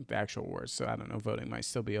the actual awards, so I don't know. Voting might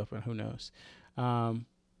still be open. Who knows?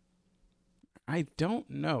 I don't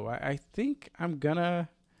know. I think I'm going to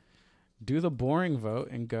do the boring vote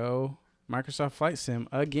and go Microsoft Flight Sim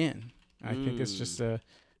again. I think it's just a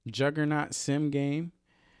juggernaut sim game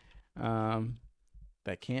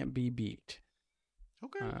that can't be beat.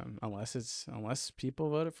 Okay. Unless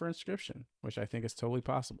people voted for Inscription, which I think is totally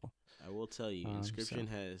possible. I will tell you, Inscription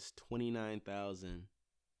has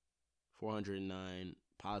 29,409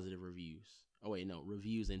 positive reviews. Oh, wait, no,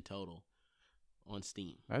 reviews in total. On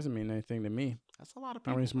Steam. That doesn't mean anything to me. That's a lot of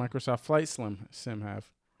people. How many does Microsoft Flight Sim have?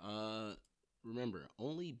 Remember,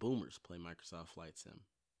 only boomers play Microsoft Flight Sim.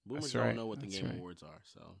 Boomers don't know what the Game Awards are,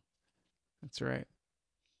 so. That's right.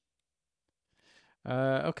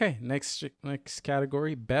 Okay, next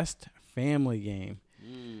category, best family game.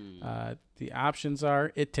 The options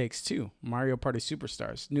are It Takes Two, Mario Party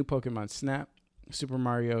Superstars, New Pokemon Snap, Super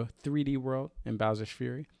Mario 3D World, and Bowser's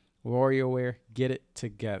Fury, WarioWare Get It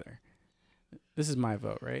Together. This is my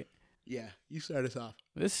vote, right? Yeah, you start us off.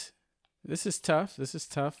 This is tough. This is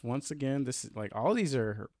tough. Once again, this is like all these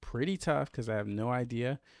are pretty tough because I have no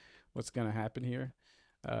idea what's gonna happen here.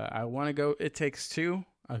 I want to go It Takes Two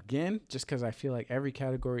again, just because I feel like every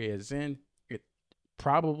category is in. It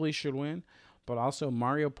probably should win, but also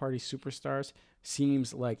Mario Party Superstars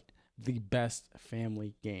seems like the best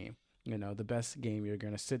family game. You know, the best game you're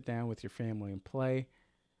gonna sit down with your family and play.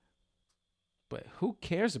 But who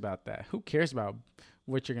cares about that? Who cares about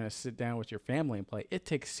what you're going to sit down with your family and play? It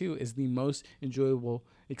Takes Two is the most enjoyable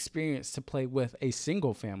experience to play with a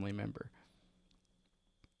single family member.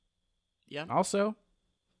 Yeah. Also,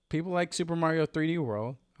 people like Super Mario 3D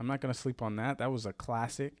World. I'm not going to sleep on that. That was a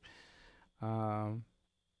classic. But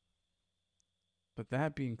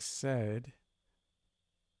that being said,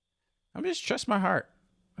 I'm just trust my heart.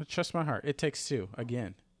 I trust my heart. It Takes Two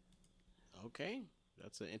again. Okay.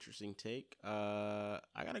 That's an interesting take. I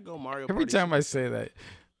gotta go Mario. Every time I say that,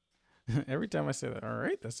 all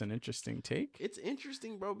right, that's an interesting take. It's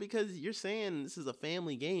interesting, bro, because you're saying this is a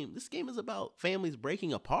family game. This game is about families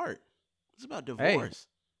breaking apart. It's about divorce. Hey,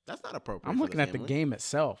 that's not appropriate. I'm looking at the game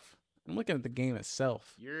itself. You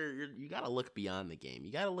gotta look beyond the game.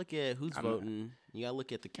 You gotta look at who's voting. You gotta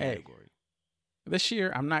look at the category. Hey, this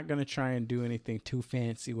year, I'm not gonna try and do anything too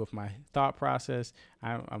fancy with my thought process.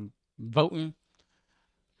 I'm voting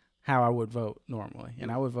how I would vote normally,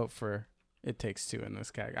 and I would vote for It Takes Two in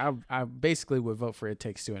this category. I basically would vote for It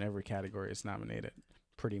Takes Two in every category it's nominated,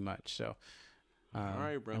 pretty much. So, all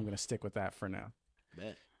right, bro. I'm gonna stick with that for now.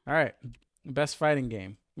 Bet. All right, best fighting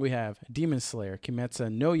game. We have Demon Slayer,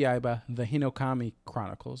 Kimetsu no Yaiba, The Hinokami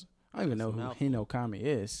Chronicles. I don't even know who Hinokami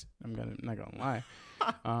is. I'm not gonna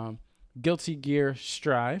lie. Guilty Gear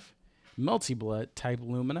Strive, Multi Blood, Type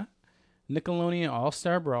Lumina, Nickelodeon All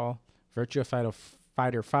Star Brawl, Virtua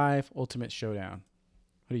Fighter 5 Ultimate Showdown.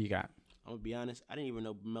 Who do you got? I'm gonna be honest. I didn't even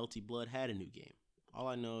know Melty Blood had a new game. All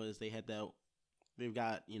I know is they've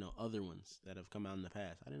got other ones that have come out in the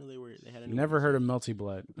past. I didn't know they had a new. Never heard of Melty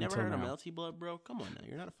Blood. Never heard of Melty Blood, bro. Come on now,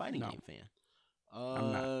 you're not a fighting game fan.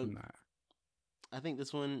 I'm not. I think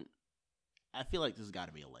this one. I feel like this has got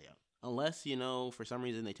to be a layup. Unless, for some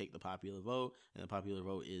reason they take the popular vote, and the popular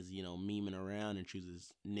vote is, memeing around and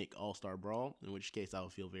chooses Nick All-Star Brawl, in which case I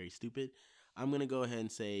would feel very stupid. I'm going to go ahead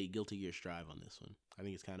and say Guilty Gear Strive on this one. I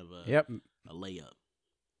think it's kind of a layup.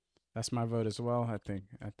 That's my vote as well. I think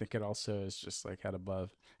it also is just like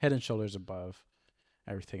head and shoulders above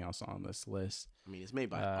everything else on this list. I mean, it's made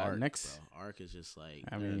by Arc, bro. Arc is just like,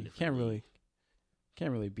 I mean, you can't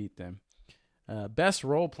really beat them. Best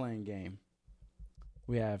role-playing game.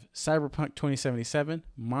 We have Cyberpunk 2077,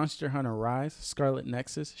 Monster Hunter Rise, Scarlet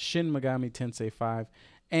Nexus, Shin Megami Tensei 5,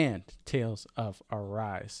 and Tales of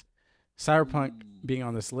Arise. Cyberpunk being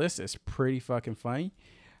on this list is pretty fucking funny.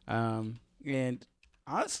 And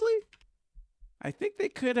honestly, I think they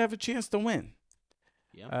could have a chance to win.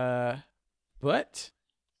 Yeah. But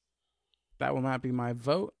that will not be my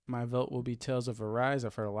vote. My vote will be Tales of Arise.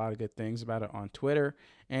 I've heard a lot of good things about it on Twitter,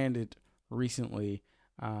 and it recently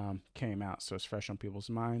came out, so it's fresh on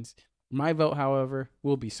people's minds. My vote, however,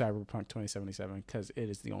 will be Cyberpunk 2077 because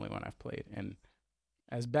it is the only one I've played. And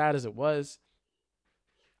as bad as it was,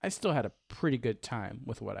 I still had a pretty good time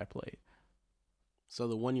with what I played. So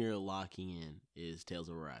the one you're locking in is Tales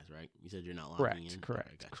of Arise, right? You said you're not locking in?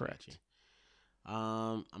 Correct. Gotcha.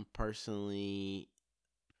 I'm personally,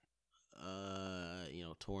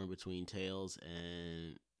 torn between Tales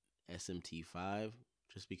and SMT5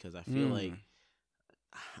 just because I feel like,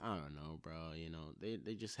 I don't know, bro.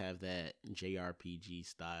 They just have that JRPG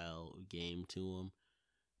style game to them.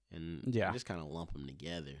 And I just kind of lump them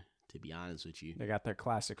together, to be honest with you. They got their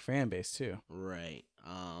classic fan base, too. Right.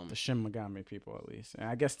 The Shin Megami people, at least. And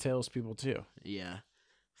I guess Tales people, too. Yeah.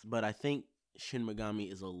 But I think Shin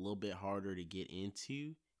Megami is a little bit harder to get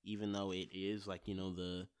into, even though it is, like,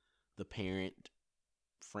 the parent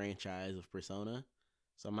franchise of Persona.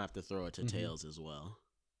 So I'm going to have to throw it to Tales as well.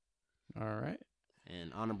 All right.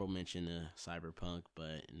 And honorable mention to Cyberpunk,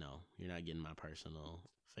 but no, you're not getting my personal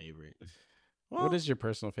favorite. Well, what is your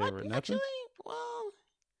personal favorite? Nothing? Actually,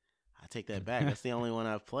 I take that back. That's the only one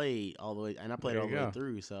I've played all the way, and I played all the way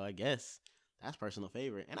through, so I guess that's personal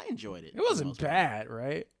favorite. And I enjoyed it. It wasn't bad,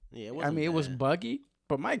 right? Yeah, it wasn't bad. It was buggy,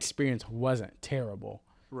 but my experience wasn't terrible.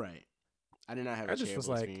 Right. I did not have a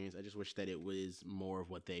terrible experience. I just wish that it was more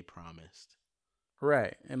of what they promised.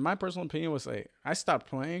 Right. And my personal opinion was like, I stopped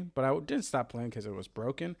playing, but I didn't stop playing because it was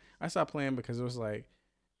broken. I stopped playing because it was like,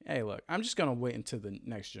 hey, look, I'm just going to wait until the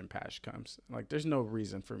next gen patch comes. Like, there's no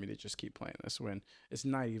reason for me to just keep playing this when it's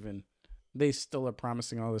not even, they still are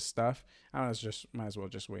promising all this stuff. I was just, might as well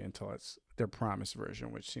just wait until it's their promised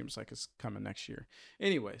version, which seems like it's coming next year.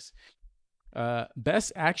 Anyways,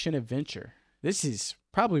 best action adventure. This is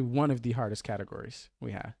probably one of the hardest categories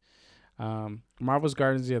we have. Marvel's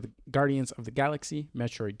Guardians of the Galaxy,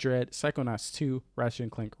 Metroid Dread, Psychonauts 2, Ratchet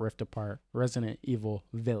 & Clank Rift Apart, Resident Evil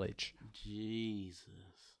Village. Jesus.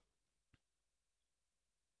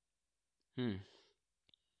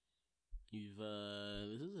 You've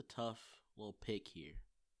this is a tough little pick here.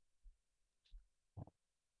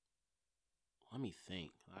 Let me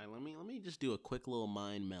think. All right, let me just do a quick little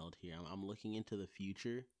mind meld here. I'm looking into the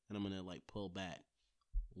future, and I'm gonna like pull back.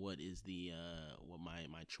 What is the what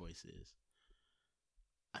my choice is?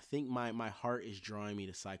 I think my heart is drawing me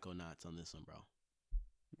to Psychonauts on this one, bro.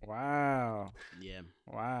 Wow. Yeah.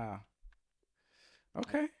 Wow.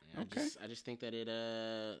 Okay. I just think that it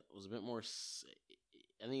was a bit more.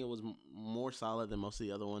 I think it was more solid than most of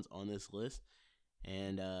the other ones on this list,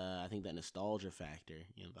 and I think that nostalgia factor,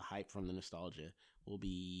 the hype from the nostalgia,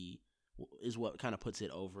 is what kind of puts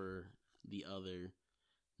it over the other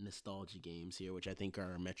nostalgia games here, which I think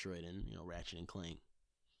are Metroid and Ratchet and Clank.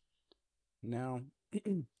 Now,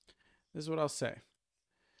 this is what I'll say.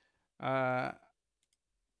 I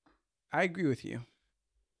agree with you.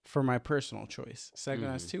 For my personal choice,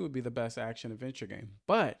 Psychonauts 2 would be the best action adventure game,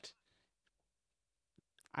 but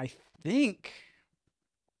I think.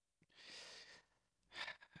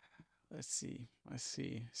 Let's see.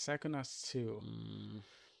 Psychonauts 2.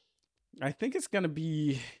 I think it's gonna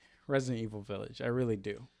be Resident Evil Village. I really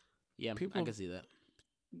do. Yeah, I can see that.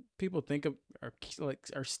 People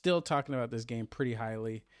are still talking about this game pretty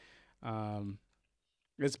highly.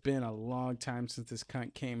 It's been a long time since this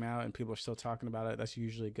came out, and people are still talking about it. That's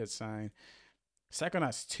usually a good sign.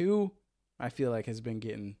 Psychonauts 2, I feel like, has been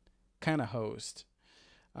getting kind of hosed.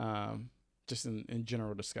 Just in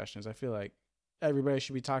general discussions. I feel like everybody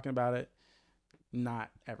should be talking about it.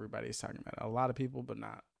 Not everybody's talking about it. A lot of people, but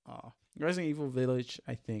not all. Resident Evil Village,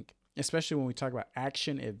 I think, especially when we talk about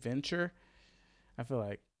action adventure, I feel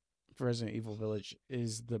like Resident Evil Village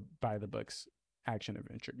is the by the books action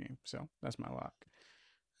adventure game. So that's my lock.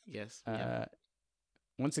 Yes.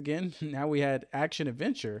 Once again, now we had action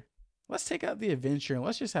adventure. Let's take out the adventure and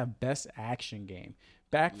let's just have best action game.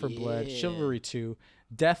 Back 4 Blood, Chivalry 2,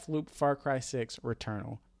 Deathloop, Far Cry 6,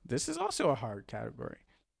 Returnal. This is also a hard category.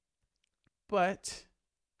 But,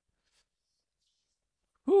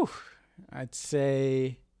 I'd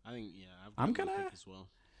say. I think I'm gonna. As well.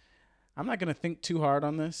 I'm not gonna think too hard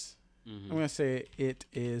on this. I'm gonna say it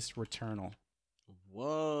is Returnal.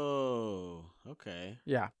 Whoa. Okay.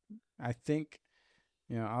 Yeah, I think.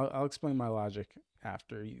 I'll explain my logic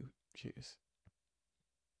after you choose.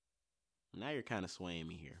 Now you're kind of swaying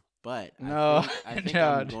me here, but no, I think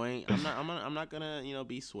I'm going. I'm not gonna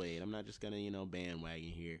be swayed. I'm not just gonna bandwagon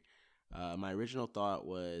here. My original thought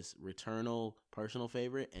was Returnal, personal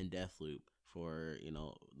favorite, and Deathloop for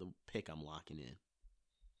the pick I'm locking in.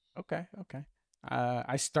 Okay.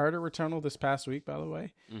 I started Returnal this past week, by the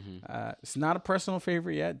way. It's not a personal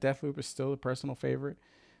favorite yet. Deathloop is still a personal favorite,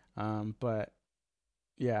 but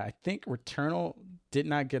yeah, I think Returnal did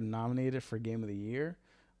not get nominated for Game of the Year,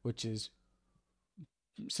 which is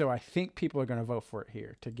so I think people are going to vote for it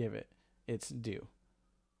here to give it its due.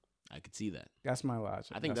 I could see that. That's my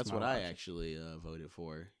logic. I think that's what I actually voted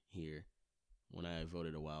for here when I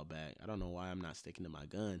voted a while back. I don't know why I'm not sticking to my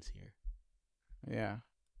guns here. Yeah.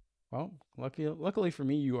 Well, luckily for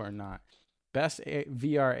me, you are not. Best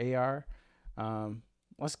VR AR.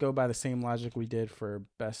 Let's go by the same logic we did for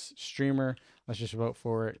best streamer. Let's just vote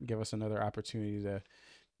for it. Give us another opportunity to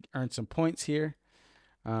earn some points here.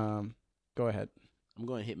 Go ahead. I'm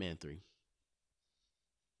going Hitman 3.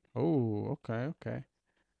 Oh, okay.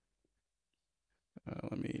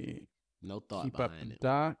 Let me no thought keep behind up the it.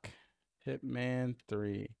 doc. Hitman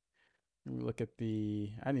 3. Let me look at I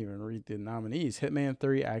didn't even read the nominees. Hitman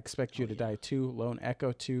 3, I Expect You to Die 2, Lone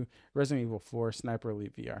Echo 2, Resident Evil 4, Sniper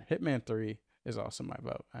Elite VR. Hitman 3 is also my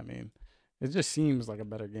vote. I mean, it just seems like a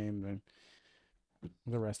better game than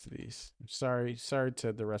the rest of these. Sorry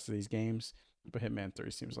to the rest of these games, but Hitman 3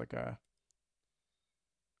 seems like a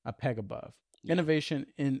peg above. Yeah. Innovation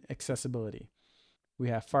in accessibility. We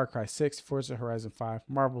have Far Cry 6, Forza Horizon 5,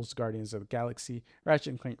 Marvel's Guardians of the Galaxy,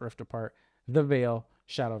 Ratchet & Clank Rift Apart, The Veil,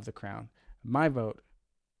 Shadow of the Crown. My vote,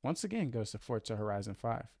 once again, goes to Forza Horizon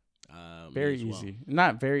 5. Very easy. Well.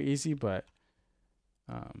 Not very easy, but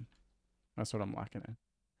that's what I'm locking in.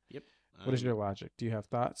 Yep. What is your logic? Do you have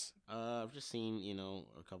thoughts? I've just seen,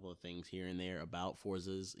 a couple of things here and there about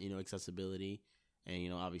Forza's, accessibility,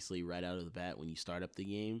 and obviously right out of the bat when you start up the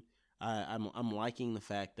game, I'm liking the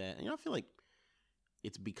fact that I feel like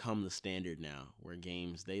it's become the standard now where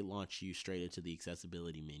games they launch you straight into the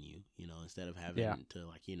accessibility menu, instead of having to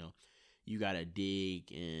you gotta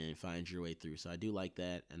dig and find your way through. So I do like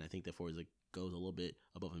that, and I think that Forza goes a little bit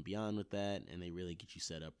above and beyond with that, and they really get you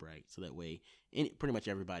set up right, so that way pretty much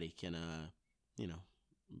everybody can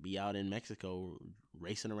be out in Mexico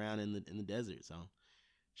racing around in the desert. So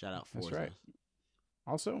shout out Forza. That's right.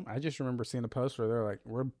 Also, I just remember seeing a post where they're like,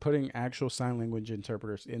 "We're putting actual sign language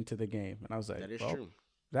interpreters into the game," and I was like, "That is true.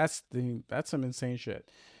 That's some insane shit."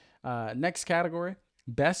 Next category: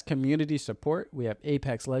 Best Community Support. We have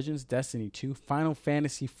Apex Legends, Destiny 2, Final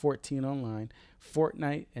Fantasy 14 Online,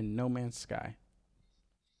 Fortnite, and No Man's Sky.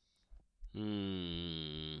 This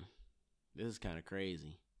is kind of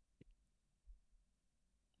crazy.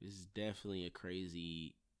 This is definitely a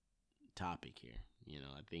crazy topic here.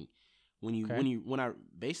 I think when I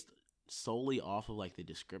based solely off of like the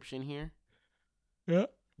description here, I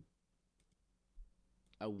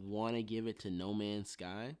want to give it to No Man's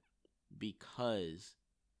Sky because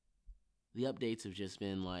the updates have just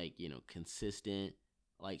been like, consistent,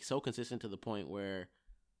 like so consistent to the point where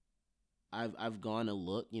I've gone to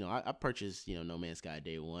look, I purchased, No Man's Sky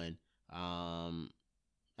day one. I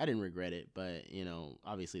didn't regret it, but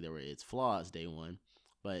obviously there were its flaws day one.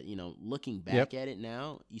 But looking back at it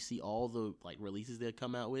now, you see all the like releases they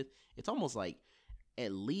come out with. It's almost like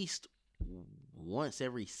at least once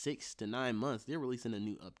every 6 to 9 months they're releasing a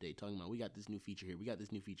new update talking about we got this new feature here, we got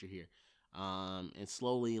this new feature here, and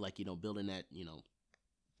slowly like building that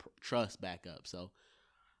trust back up. So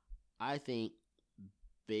I think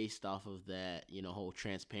based off of that whole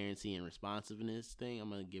transparency and responsiveness thing,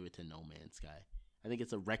 I'm gonna give it to No Man's Sky. I think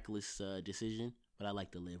it's a reckless decision, but I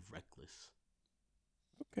like to live reckless.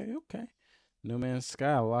 Okay. No Man's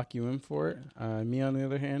Sky, I'll lock you in for it. Me, on the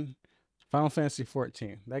other hand, Final Fantasy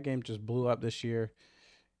 14. That game just blew up this year.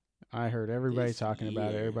 I heard everybody talking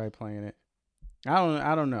about it, everybody playing it.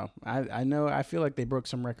 I don't know. I know. I feel like they broke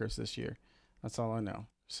some records this year. That's all I know.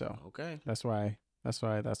 So that's why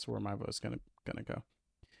that's where my vote's gonna go.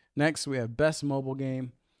 Next, we have Best Mobile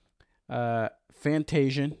Game.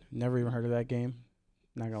 Fantasian. Never even heard of that game.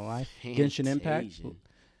 Not gonna lie. Genshin Impact.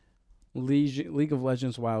 League of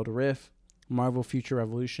Legends Wild Rift, Marvel Future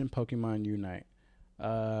Revolution, Pokemon Unite.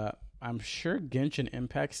 I'm sure Genshin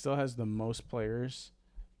Impact still has the most players,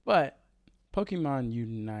 but Pokemon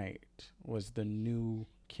Unite was the new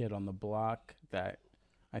kid on the block that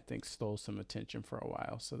I think stole some attention for a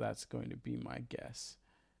while. So that's going to be my guess.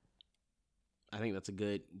 I think that's a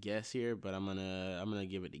good guess here, but I'm gonna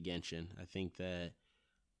give it to Genshin. I think that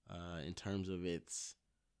in terms of its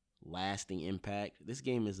lasting impact, this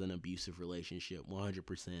game is an abusive relationship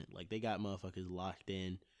 100%. Like they got motherfuckers locked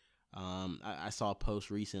in. I saw a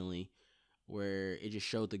post recently where it just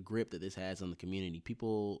showed the grip that this has on the community.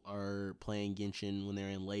 People are playing Genshin when they're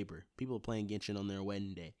in labor. People are playing Genshin on their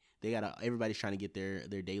wedding day. Everybody's trying to get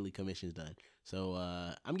their daily commissions done. So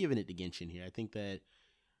I'm giving it to Genshin here. I think that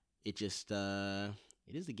it just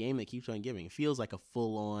it is the game that keeps on giving. It feels like a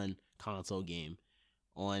full on console game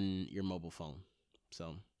on your mobile phone.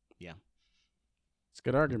 So yeah. It's a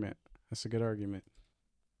good argument. That's a good argument.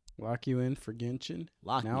 Lock you in for Genshin.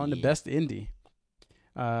 Now on the best indie.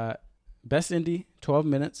 Best indie, 12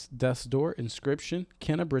 Minutes, Death's Door, Inscription,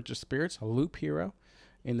 Kena Bridge of Spirits, Loop Hero.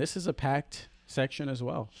 And this is a packed section as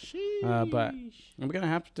well. But I'm going to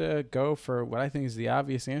have to go for what I think is the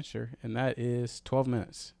obvious answer, and that is 12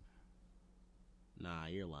 Minutes. Nah,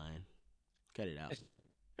 you're lying. Cut it out.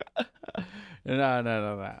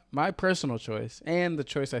 No. My personal choice, and the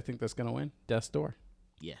choice I think that's going to win, Death's Door.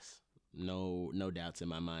 Yes. No doubts in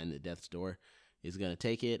my mind that Death's Door is going to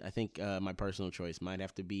take it. I think my personal choice might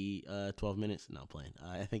have to be 12 Minutes. No, playing.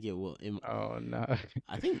 I think it will. Oh, no.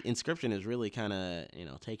 I think Inscription is really kind of,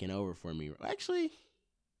 taking over for me. Actually,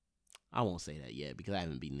 I won't say that yet because I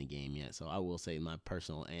haven't beaten the game yet. So I will say my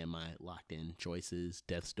personal and my locked-in choice is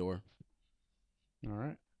Death's Door. All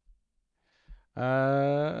right.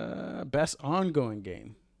 Best ongoing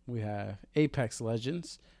game. We have Apex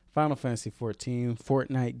Legends, Final Fantasy 14,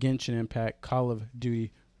 Fortnite, Genshin Impact, Call of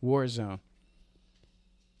Duty, Warzone.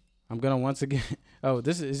 I'm gonna once again. Oh,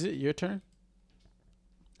 is it your turn?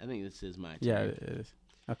 I think this is my turn. Yeah, it is.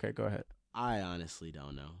 Okay, go ahead. I honestly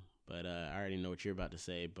don't know, but I already know what you're about to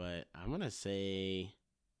say. But I'm gonna say,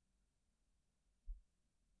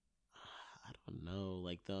 I don't know.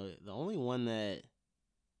 Like the only one that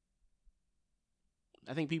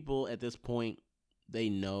I think people at this point they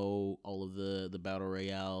know all of the battle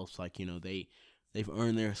royales. Like, they've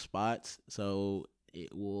earned their spots, so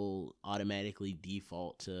it will automatically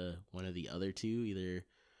default to one of the other two, either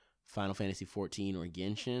Final Fantasy 14 or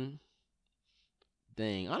Genshin.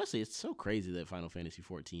 Dang, honestly, it's so crazy that Final Fantasy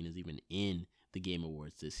 14 is even in the Game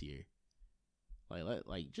Awards this year.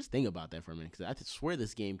 Like, just think about that for a minute, because I swear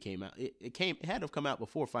this game came out. It had to have come out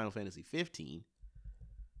before Final Fantasy 15.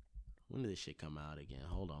 When did this shit come out again?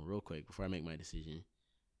 Hold on, real quick, before I make my decision.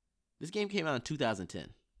 This game came out in 2010.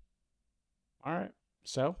 All right,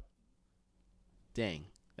 so. Dang,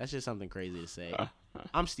 that's just something crazy to say.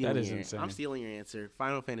 I'm stealing your answer.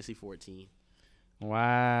 Final Fantasy 14.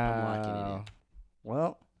 Wow. I'm locking it in.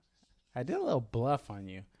 Well, I did a little bluff on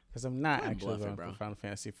you. Because I'm not actually voting for Final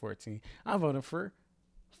Fantasy 14. I'm voting for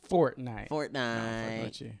Fortnite.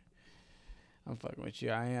 I'm fucking with you.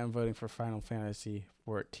 I am voting for Final Fantasy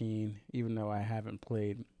 14, even though I haven't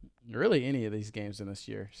played really any of these games in this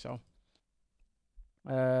year. So,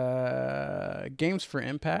 games for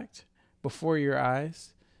impact: Before Your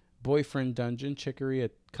Eyes, Boyfriend Dungeon, Chicory, A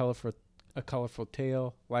Colorful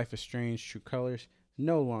Tale, Life is Strange, True Colors,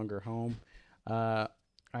 No Longer Home.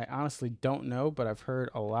 I honestly don't know, but I've heard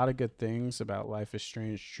a lot of good things about Life is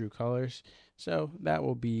Strange, True Colors. So that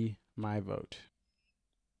will be my vote.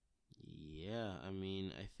 Yeah, I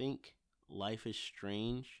mean, I think Life is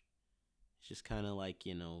Strange is just kind of like,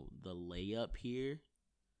 the layup here.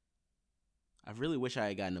 I really wish I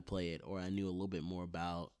had gotten to play it, or I knew a little bit more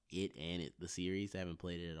about it and the series. I haven't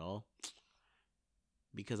played it at all.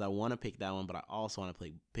 Because I want to pick that one, but I also want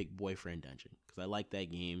to pick Boyfriend Dungeon, because I like that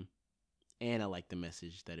game. And I like the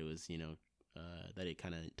message that it was, that it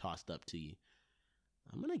kind of tossed up to you.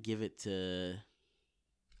 I'm going to give it to...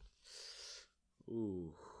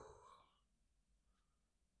 Ooh.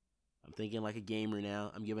 I'm thinking like a gamer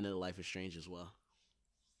now. I'm giving it a Life is Strange as well.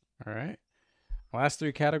 All right. Last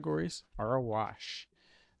three categories are a wash.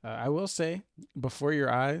 I will say, Before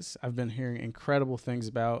Your Eyes, I've been hearing incredible things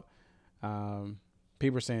about.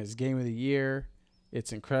 People are saying it's game of the year.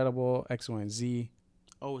 It's incredible. X, Y, and Z.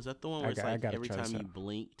 Oh, is that the one where it's like every time you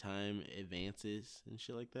blink, time advances and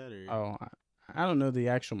shit like that? Or I don't know the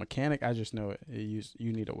actual mechanic. I just know you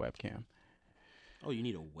need a webcam. Oh, you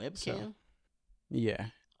need a webcam? So, yeah.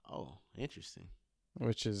 Oh, interesting.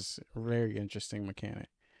 Which is a very interesting mechanic.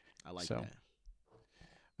 I like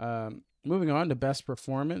that. Moving on to best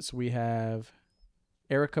performance, we have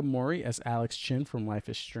Erica Mori as Alex Chin from Life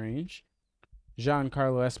is Strange,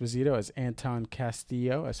 Giancarlo Esposito as Anton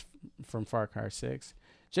Castillo from Far Cry 6,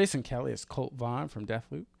 Jason Kelly as Colt Vaughn from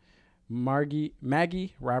Deathloop,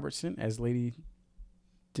 Maggie Robertson as Lady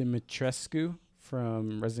Dimitrescu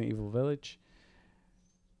from Resident Evil Village,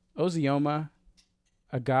 Ozioma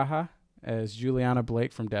Agaha as Juliana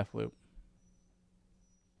Blake from Deathloop.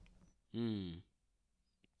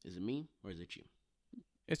 Is it me or is it you?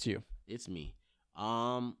 It's you. It's me.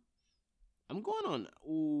 I'm going on.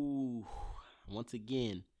 Ooh, once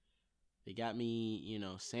again, they got me,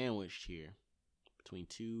 sandwiched here between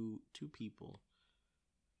two people.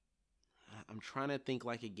 I'm trying to think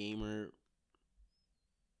like a gamer.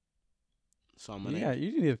 So I'm gonna. Yeah,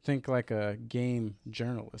 you need to think like a game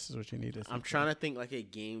journalist. Is what you need to think. I'm trying to think like a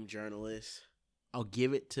game journalist. I'll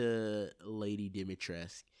give it to Lady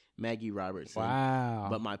Dimitrescu, Maggie Robertson. Wow.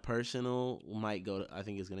 But my personal might go to, I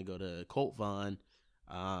think it's going to go to Colt Vaughn,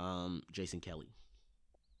 Jason Kelly.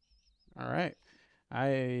 All right.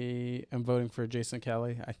 I am voting for Jason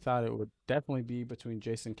Kelly. I thought it would definitely be between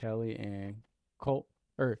Jason Kelly and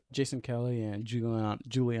Jason Kelly and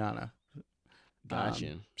Juliana.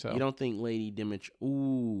 Gotcha. So you don't think Lady Dimitrescu?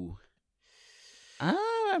 Ooh.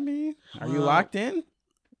 I mean, are you locked in?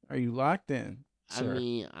 Are you locked in? Sir? I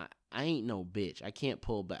mean, I ain't no bitch. I can't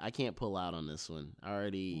pull back. I can't pull out on this one. I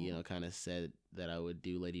already, kind of said that I would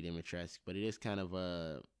do Lady Dimitrescu, but it is kind of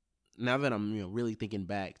now that I'm, really thinking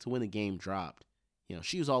back to when the game dropped,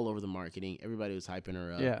 she was all over the marketing. Everybody was hyping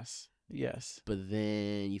her up. Yes. But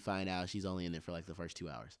then you find out she's only in there for like the first 2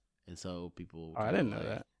 hours, and so people. Oh, I didn't know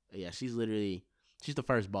that. Yeah, she's the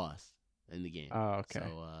first boss in the game. Oh, okay.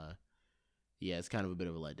 So, yeah, it's kind of a bit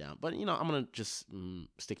of a letdown. But, I'm going to just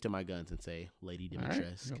stick to my guns and say Lady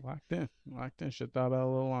Dimitrescu. Right. Locked in. Should have thought about it a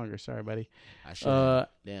little longer. Sorry, buddy. I should have.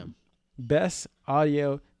 Damn. Best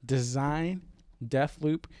audio design: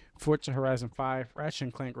 Deathloop, Forza Horizon 5,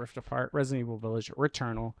 Ratchet & Clank Rift Apart, Resident Evil Village,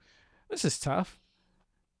 Returnal. This is tough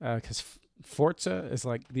because Forza is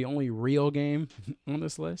like the only real game on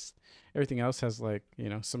this list. Everything else has like,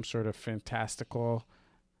 some sort of fantastical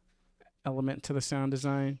element to the sound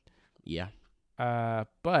design. Yeah.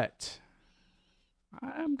 But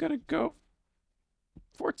I'm going to go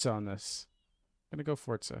Forza on this. I'm going to go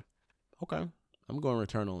Forza. Okay. I'm going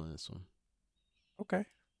Returnal in this one. Okay.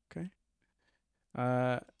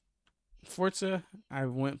 Forza. I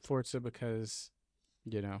went Forza because,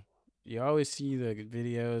 you always see the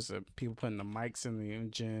videos of people putting the mics in the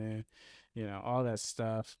engine, all that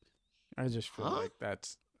stuff. I just feel like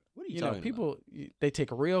that's, what are you talking people about? They take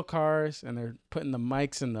real cars and they're putting the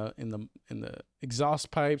mics in the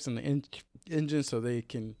exhaust pipes and the engine so they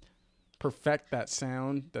can perfect that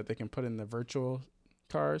sound that they can put in the virtual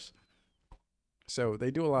cars. So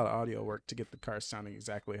they do a lot of audio work to get the cars sounding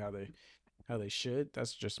exactly how they should.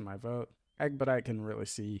 That's just my vote. But I can really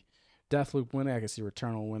see Deathloop winning. I can see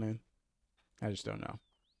Returnal winning. I just don't know.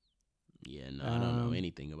 Yeah, no, I don't know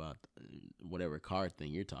anything about whatever car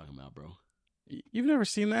thing you're talking about, bro. You've never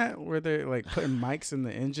seen that where they're like putting mics in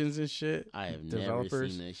the engines and shit? I have never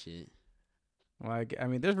seen that shit. Like, I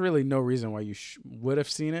mean, there's really no reason why you would have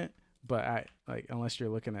seen it, but unless you're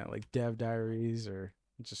looking at like Dev Diaries or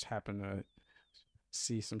just happen to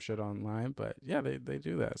see some shit online. But yeah, they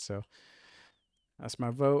do that. So that's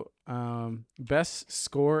my vote. Best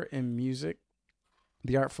score in music: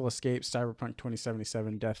 The Artful Escape, Cyberpunk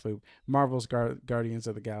 2077, Deathloop, Marvel's Guardians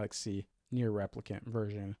of the Galaxy Near Replicant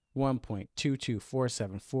version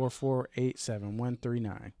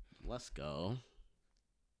 1.22474487139. Let's go.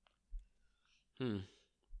 I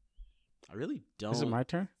really don't. Is it my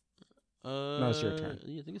turn? No, it's your turn.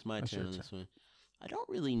 I think it's my turn on this one. I don't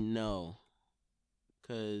really know.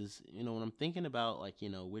 Because, when I'm thinking about, like,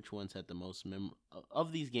 which ones had the most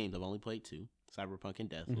of these games, I've only played 2, Cyberpunk and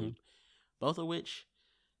Deathloop, both of which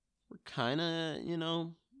were kind of,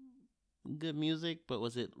 good music, but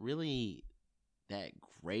was it really that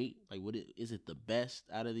great? Like, is it the best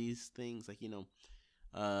out of these things? Like,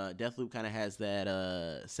 Deathloop kind of has that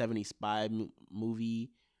 70s spy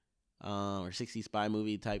movie or 60s spy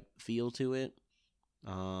movie type feel to it.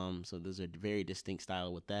 So there's a very distinct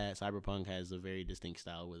style with that. Cyberpunk has a very distinct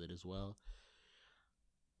style with it as well.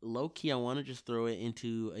 Low key, I want to just throw it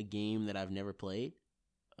into a game that I've never played.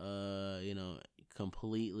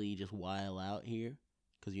 Completely just wild out here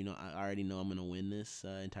because I already know I'm gonna win this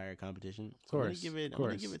entire competition. So I'm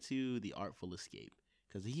gonna give it to The Artful Escape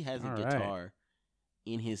because he has a guitar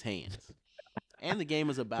in his hands, and the game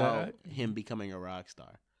is about him becoming a rock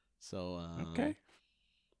star. So okay.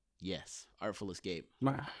 Yes, Artful Escape.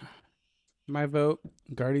 My vote,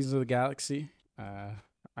 Guardians of the Galaxy. I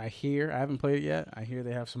haven't played it yet. I hear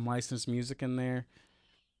they have some licensed music in there,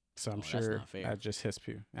 so I'm sure that just hits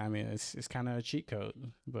you. I mean, it's kind of a cheat code,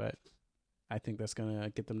 but I think that's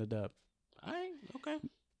gonna get them the dub. All right, okay.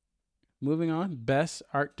 Moving on, best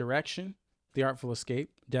art direction: The Artful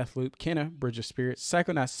Escape, Deathloop, Kena, Bridge of Spirits,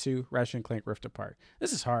 Psychonauts 2, Ratchet & Clank Rift Apart.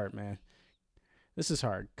 This is hard, man. This is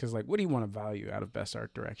hard because, like, what do you want to value out of best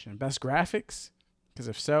art direction? Best graphics? Because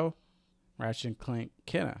if so, Ratchet & Clank,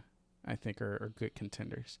 Kena, I think are good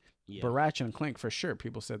contenders. Yeah. But Ratchet & Clank, for sure,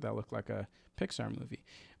 people said that looked like a Pixar movie.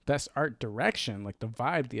 Best art direction, like the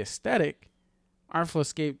vibe, the aesthetic, Artful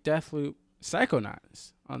Escape, Deathloop,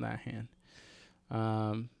 Psychonauts on that hand.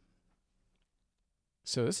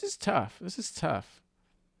 So this is tough.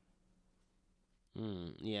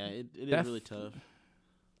 Yeah, it is really tough.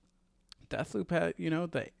 Deathloop had,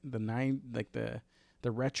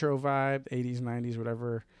 the retro vibe, 80s, 90s,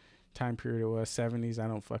 whatever time period it was, 70s, I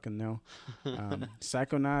don't fucking know.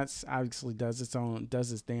 Psychonauts obviously does its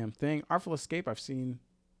damn thing. Artful Escape, I've seen,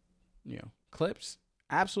 clips,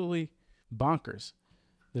 absolutely bonkers.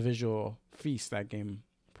 The visual feast that game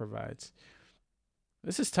provides.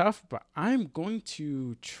 This is tough, but I'm going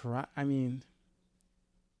to try. I mean,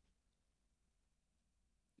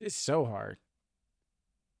 it's so hard.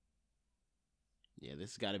 Yeah,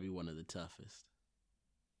 this has got to be one of the toughest.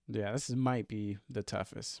 Yeah, this might be the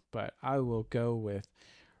toughest, but I will go with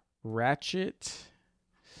Ratchet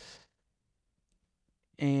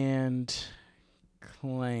and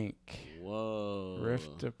Clank. Whoa.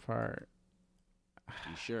 Rift Apart.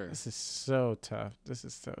 You sure? This is so tough.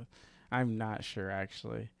 I'm not sure,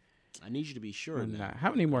 actually. I need you to be sure.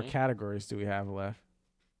 How many more categories do we have left?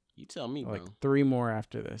 You tell me, bro. Like 3 more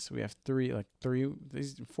after this. We have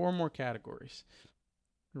 4 more categories.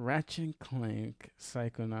 Ratchet & Clank,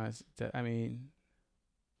 Psychonauts. I mean,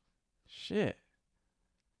 shit.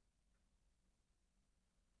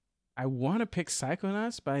 I want to pick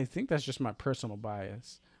Psychonauts, but I think that's just my personal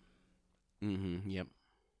bias. Yep.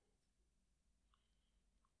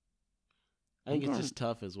 I think it's just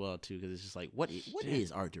tough as well too, because it's just like, what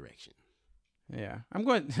is art direction? Yeah, I'm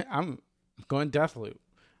going Deathloop.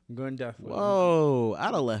 Whoa,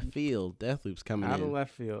 out of left field, Deathloop's coming in. Out of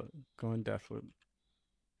left field, going Deathloop.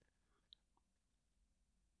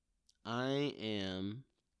 I am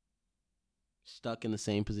stuck in the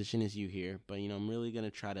same position as you here, but I'm really gonna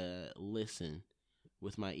try to listen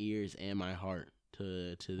with my ears and my heart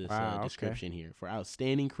to this description here for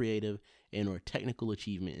outstanding creative and or technical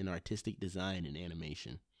achievement in artistic design and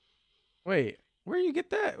animation. Wait, where you get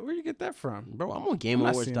that? Where you get that from, bro? I'm on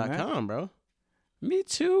GameAwards.com, bro. Me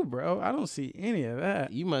too, bro. I don't see any of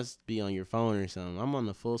that. You must be on your phone or something. I'm on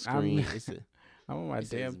the full screen. I'm on my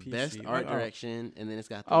damn PC. Best art direction, and then it's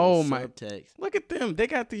got the subtext. Look at them. They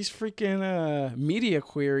got these freaking media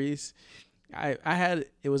queries. I had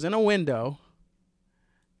it was in a window,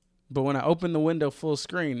 but when I opened the window full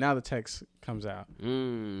screen, now the text comes out.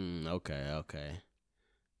 Okay.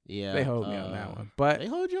 Yeah, they hold me on that one. But they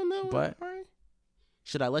hold you on that one. But all right.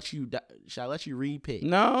 Should I let you repick?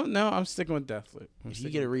 No, I'm sticking with Deathloop. If you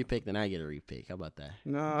get a repick, then I get a repick. How about that?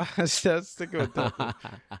 No, I'm sticking with Deathloop.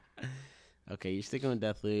 Okay, you're sticking with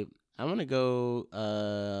Deathloop. I'm gonna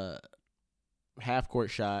go Half Court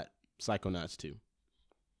Shot, Psychonauts 2.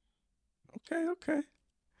 Okay.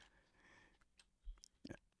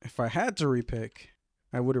 If I had to repick,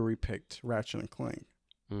 I would have repicked Ratchet and Clank.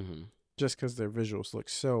 Mm-hmm. Just because their visuals look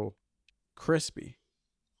so crispy.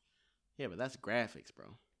 Yeah, but that's graphics, bro.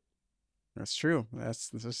 That's true.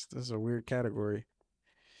 This is a weird category.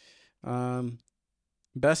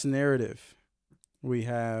 Best narrative. We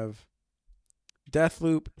have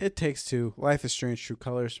Deathloop, It Takes Two, Life is Strange, True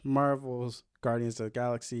Colors, Marvel's Guardians of the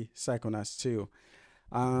Galaxy, Psychonauts 2.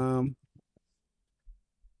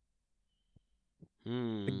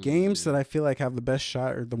 The games that I feel like have the best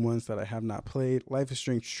shot are the ones that I have not played. Life is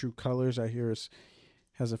Strange, True Colors, I hear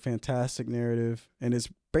has a fantastic narrative, and it's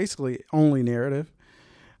basically only narrative.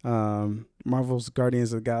 Marvel's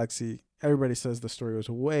Guardians of the Galaxy, everybody says the story was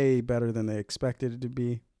way better than they expected it to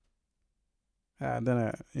be.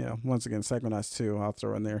 Then once again, Psychonauts 2, I'll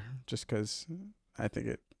throw in there just because I think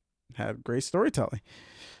it had great storytelling.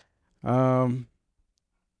 Is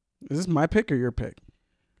this my pick or your pick?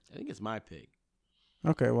 I think it's my pick.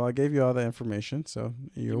 Okay, well, I gave you all the information, so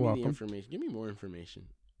you're welcome. Give me more information.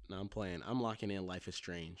 No, I'm playing. I'm locking in Life is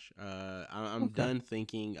Strange. I'm done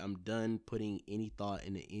thinking. I'm done putting any thought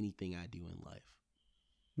into anything I do in life.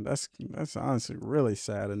 That's honestly really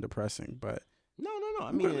sad and depressing, but... No.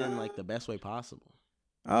 I mean it in like the best way possible.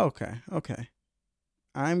 Okay.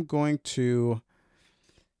 I'm going to...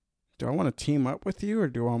 Do I want to team up with you or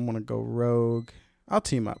do I want to go rogue? I'll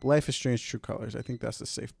team up. Life is Strange, True Colors. I think that's a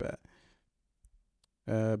safe bet.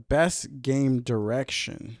 Best game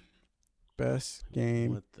direction. Best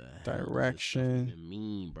game what the direction. What does this even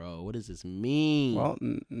mean, bro? What does this mean? Well,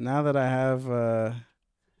 now that I have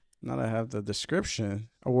the description,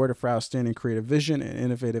 awarded for outstanding creative vision and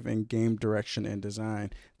innovative in game direction and design.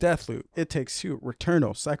 Deathloop, It Takes Two,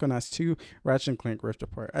 Returnal, Psychonauts 2, Ratchet and Clank Rift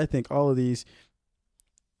Apart. I think all of these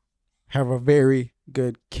have a very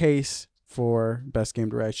good case for best game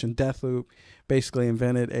direction. Deathloop basically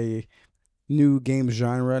invented a new game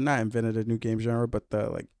genre. Not invented a new game genre, but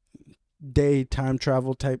the day time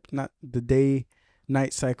travel type, not the day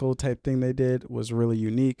night cycle type thing they did was really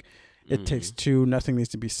unique. It Takes Two, nothing needs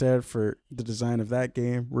to be said for the design of that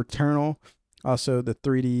game. Returnal, also the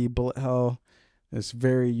 3D bullet hell is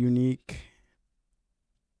very unique.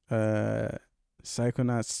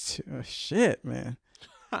 Psychonauts 2, shit, man.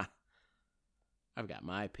 I've got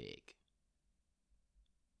my pick.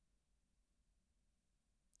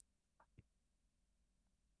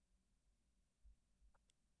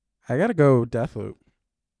 I gotta go Deathloop.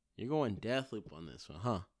 You're going Deathloop on this one,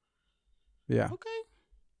 huh? Yeah. Okay.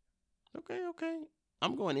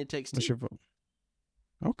 I'm going It Takes Two. What's your vote?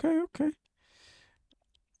 Okay.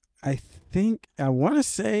 I think I want to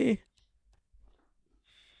say.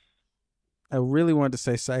 I really wanted to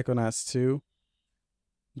say Psychonauts 2,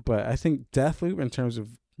 but I think Deathloop, in terms of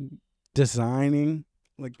designing,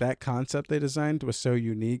 like that concept they designed was so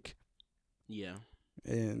unique. Yeah.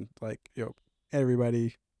 And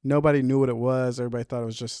nobody knew what it was. Everybody thought it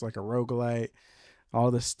was just like a roguelite,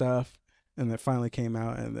 all this stuff. And it finally came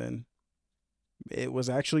out, and then it was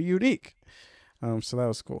actually unique. So that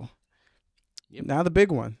was cool. Yep. Now the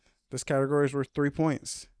big one. This category is worth 3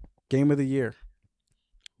 points. Game of the year.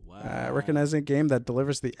 Wow. Recognizing a game that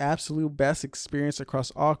delivers the absolute best experience across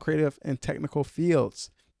all creative and technical fields.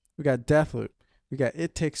 We got Deathloop. We got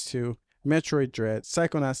It Takes Two, Metroid Dread,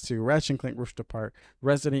 Psychonauts 2, Ratchet and Clank Rift Apart,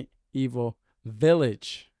 Resident Evil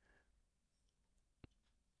Village.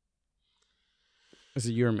 Is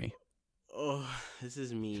it you or me? Oh, this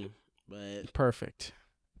is me, but perfect.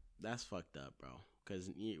 That's fucked up, bro. Because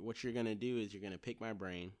what you're gonna do is you're gonna pick my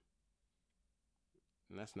brain,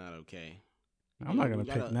 and that's not okay. I'm not gonna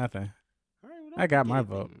pick nothing. All right, I got my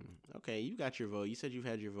vote. Okay, you got your vote. You said you've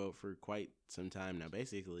had your vote for quite some time now.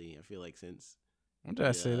 Basically, I feel like since When did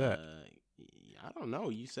I say that? I don't know.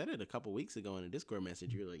 You said it a couple weeks ago in a Discord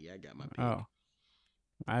message. You were like, "Yeah, I got my pick." Oh,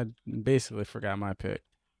 I basically forgot my pick.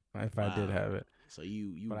 If I did have it. So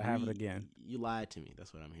you but I have it again. You lied to me.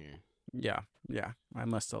 That's what I'm hearing. Yeah. I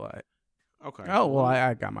must have lied. Okay. Oh well,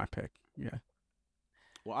 I got my pick. Yeah.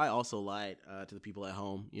 Well, I also lied to the people at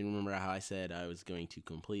home. You remember how I said I was going to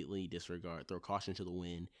completely throw caution to the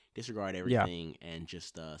wind, disregard everything, and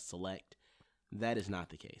just select. That is not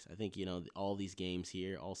the case. I think, all these games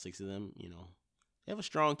here, all 6 of them, they have a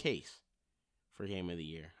strong case for Game of the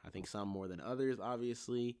Year. I think some more than others,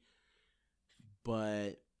 obviously.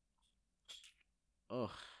 But,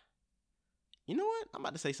 you know what? I'm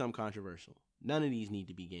about to say something controversial. None of these need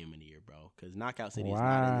to be Game of the Year, bro, because Knockout City is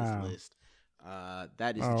not in this list.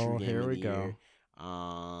 That is the true Game of the Year.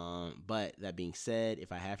 But that being said,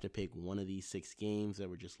 if I have to pick one of these 6 games that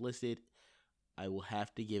were just listed, I will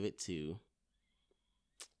have to give it to...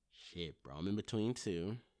 Shit, bro. I'm in between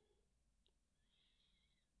 2.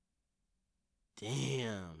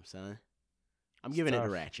 Damn, son. I'm giving it to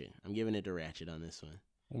Ratchet. I'm giving it to Ratchet on this one.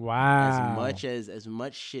 Wow. As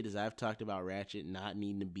much shit as I've talked about Ratchet not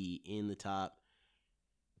needing to be in the top,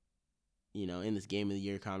 in this Game of the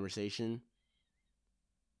Year conversation,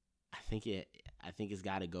 I think it's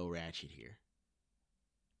got to go Ratchet here.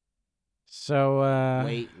 So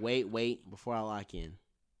wait before I lock in.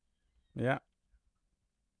 Yeah.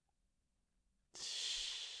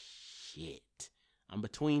 Shit. I'm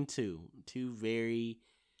between 2 very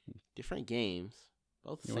different games.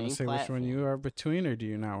 Both the same platform. You want to say which one you are between, or do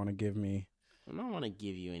you not want to give me? I don't want to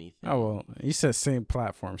give you anything. Oh, well, you said same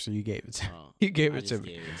platform, so you gave it to me. You gave it to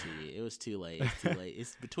me. Gave it to you. It was too late.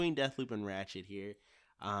 It's between Deathloop and Ratchet here.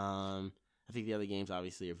 I think the other games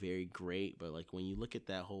obviously are very great, but like when you look at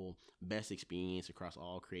that whole best experience across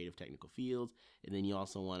all creative technical fields, and then you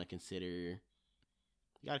also want to consider, you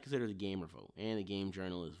got to consider the gamer vote and the game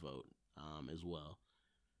journalist vote as well.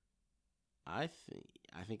 I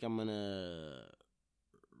think I'm gonna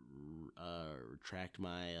retract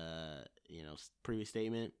my previous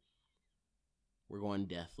statement. We're going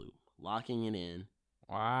Deathloop, locking it in.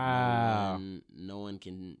 Wow. No one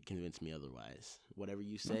can convince me otherwise. Whatever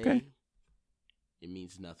you say, it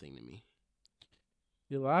means nothing to me.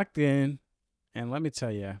 You're locked in, and let me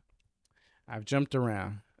tell you, I've jumped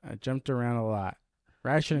around. I jumped around a lot.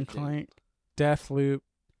 Ratchet and Clank, Deathloop,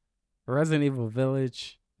 Resident Evil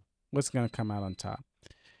Village. What's going to come out on top?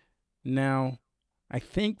 Now, I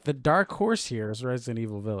think the dark horse here is Resident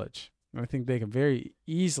Evil Village. I think they can very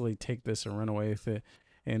easily take this and run away with it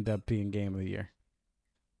and end up being Game of the Year.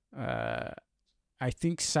 I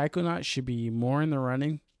think Psychonauts should be more in the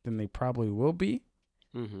running than they probably will be.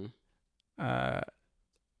 Mm-hmm.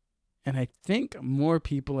 And I think more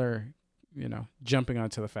people are, jumping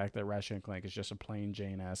onto the fact that Ratchet and Clank is just a plain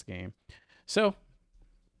Jane-ass game. So,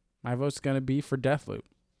 my vote's going to be for Deathloop.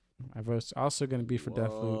 My vote's also going to be for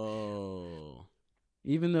Deathloop.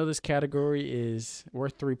 Even though this category is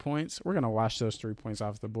worth 3 points, we're going to wash those 3 points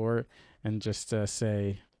off the board and just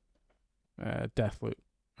say Deathloop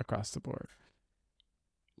across the board.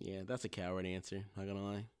 Yeah, that's a coward answer. Not going to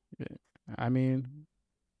lie. Yeah. I mean,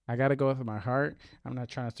 I got to go with my heart. I'm not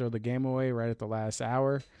trying to throw the game away right at the last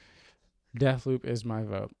hour. Deathloop is my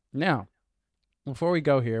vote. Now, before we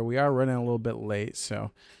go here, we are running a little bit late,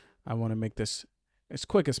 so I want to make this as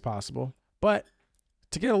quick as possible. But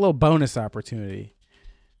to get a little bonus opportunity,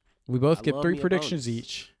 we both get 3 predictions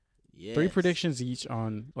each. Yes. 3 predictions each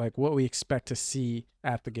on like what we expect to see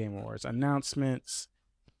at the Game Awards. Announcements,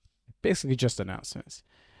 basically just announcements.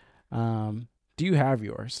 Do you have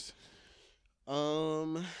yours?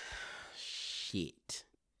 Shit.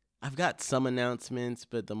 I've got some announcements,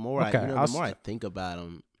 but the more I think about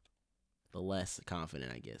them, the less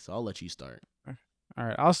confident I get. So I'll let you start. All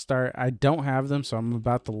right, I'll start. I don't have them, so I'm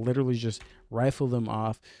about to literally just rifle them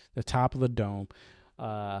off the top of the dome.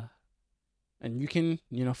 And you can,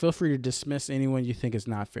 feel free to dismiss anyone you think is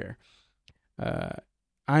not fair.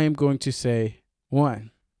 I am going to say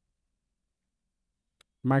 1.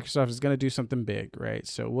 Microsoft is going to do something big, right?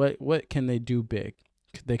 So what can they do big?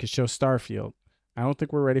 They could show Starfield. I don't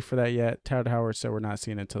think we're ready for that yet. Todd Howard said we're not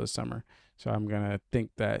seeing it until the summer. So I'm going to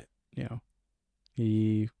think that,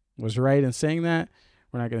 he was right in saying that.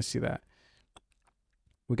 We're not going to see that.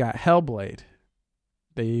 We got Hellblade.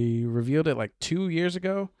 They revealed it like 2 years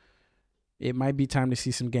ago. It might be time to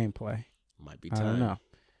see some gameplay. Might be time. I don't know.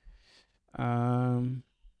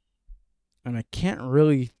 And I can't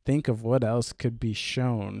really think of what else could be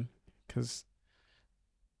shown because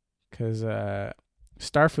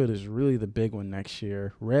Starfield is really the big one next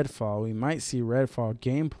year. Redfall, we might see Redfall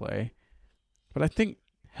gameplay, but I think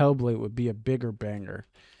Hellblade would be a bigger banger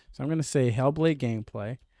So I'm going to say Hellblade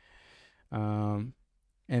gameplay. And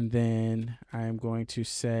then I'm going to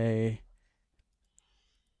say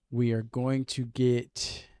we are going to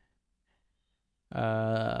get...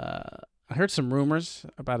 I heard some rumors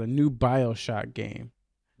about a new BioShock game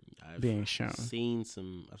being shown. I've seen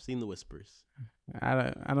the whispers.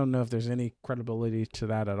 I don't know if there's any credibility to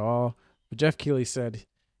that at all. But Jeff Keighley said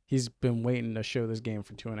he's been waiting to show this game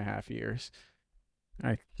for 2.5 years.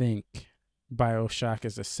 I think BioShock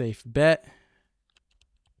is a safe bet.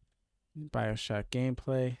 BioShock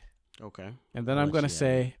gameplay. Okay. And then I'm going to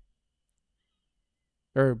say,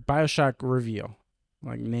 or BioShock reveal,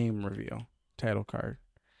 like name reveal, title card.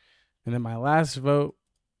 And then my last vote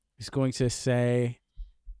is going to say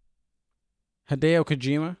Hideo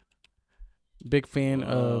Kojima, big fan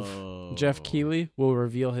of Jeff Keighley, will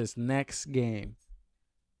reveal his next game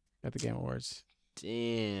at the Game Awards.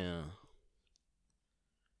 Damn.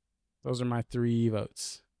 Those are my 3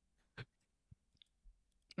 votes.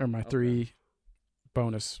 Or my 3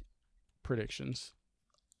 bonus predictions.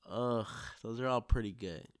 Those are all pretty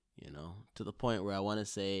good, to the point where I want to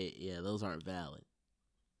say, yeah, those aren't valid.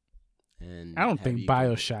 And I don't think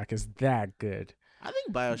BioShock is that good. I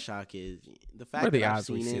think BioShock is the fact. What are the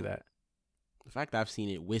odds we see that? The fact I've seen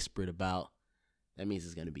it whispered about, that means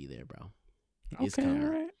it's gonna be there, bro. Okay,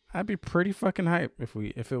 all right. I'd be pretty fucking hype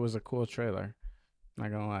if it was a cool trailer.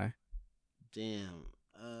 Not gonna lie. Damn.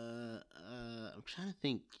 I'm trying to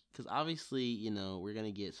think, because obviously, we're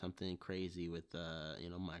gonna get something crazy with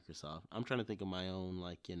Microsoft. I'm trying to think of my own,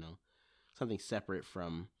 something separate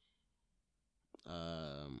from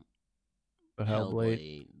the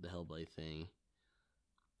Hellblade thing.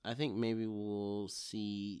 I think maybe we'll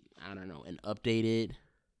see, I don't know, an updated.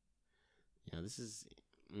 This is.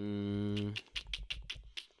 I'm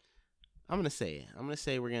gonna say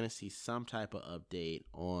we're gonna see some type of update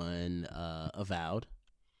on Avowed.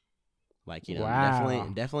 Wow.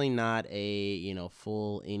 definitely not a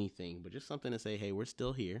full anything, but just something to say, hey, we're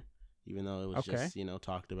still here, even though it was just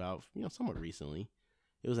talked about somewhat recently.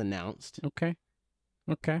 It was announced. Okay.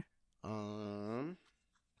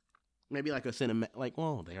 Maybe like a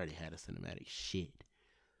cinematic. They already had a cinematic. Shit.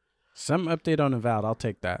 Some update on Avowed. I'll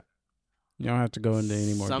take that. You don't have to go into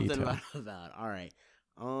any more detail. Something about Avowed. All right.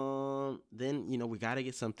 Then we gotta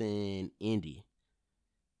get something indie.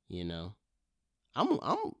 I'm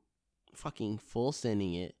fucking full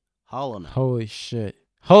sending it. Hollow Knight. Holy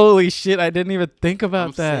shit! I didn't even think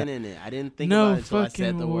about that. I'm sending it. I didn't think about it until I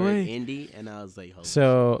said the word indie, and I was like, holy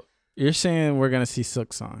so shit. You're saying we're gonna see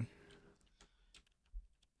Silksong?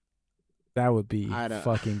 That would be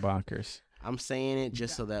fucking bonkers. I'm saying it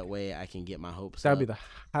just so that way I can get my hopes That'd up. be the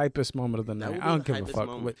hypest moment of the night. I don't give a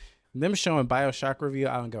fuck. With them showing BioShock review,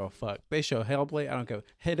 I don't give a fuck. They show Hellblade, I don't give a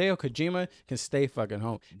Hideo Kojima can stay fucking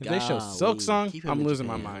home. If they show Silksong, I'm losing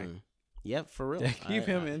my mind. Yep, for real. Yeah, keep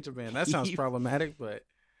him in Japan. That sounds problematic, but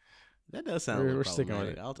that does sound we're sticking with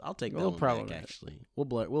it. I'll take that one back, actually. We'll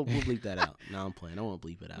bleep that out. No, I'm playing. I won't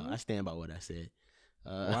bleep it out. I stand by what I said.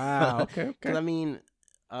 Wow. Okay. Because I mean,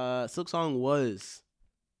 Silksong was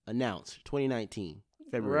announced 2019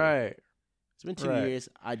 February. Right. It's been 2 years.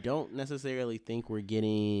 I don't necessarily think we're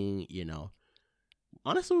getting,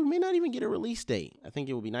 honestly, we may not even get a release date. I think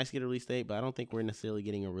it would be nice to get a release date, but I don't think we're necessarily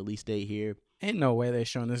getting a release date here. Ain't no way they're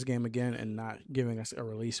showing this game again and not giving us a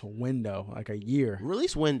release window, like a year.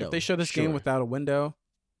 Release window. If they show this game without a window,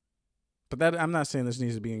 but that I'm not saying this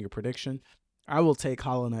needs to be in your prediction. I will take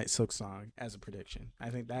Hollow Knight Silksong as a prediction.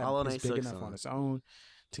 I think that is big enough on its own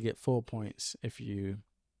to get full points if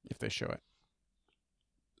they show it.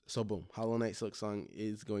 So boom, Hollow Knight Silksong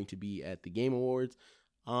is going to be at the Game Awards.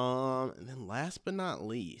 And then last but not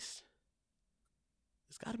least,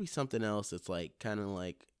 there's got to be something else that's kind of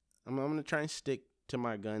I'm going to try and stick to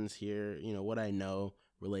my guns here. What I know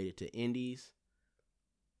related to indies.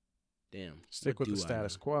 Damn. Stick with the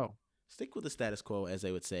status quo. Stick with the status quo, as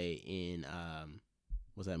they would say in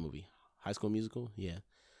what's that movie? High School Musical? Yeah.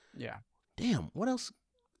 Yeah. Damn. What else?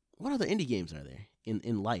 What other indie games are there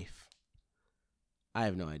in life? I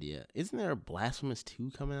have no idea. Isn't there a Blasphemous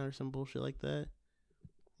 2 coming out or some bullshit like that?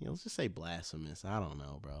 Let's just say Blasphemous. I don't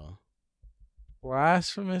know, bro.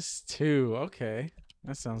 Blasphemous 2. Okay.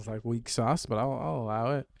 That sounds like weak sauce, but I'll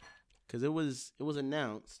allow it. Because it was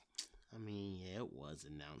announced. I mean, yeah, it was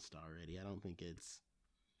announced already. I don't think it's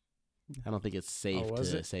safe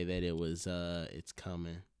to say that it was it's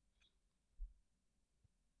coming.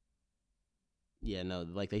 Yeah, no,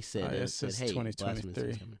 like they said, it said, hey,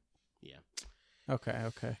 2023. Yeah.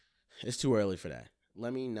 Okay. It's too early for that.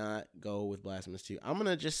 Let me not go with Blasphemous 2. I'm going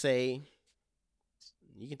to just say,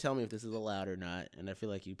 you can tell me if this is allowed or not, and I feel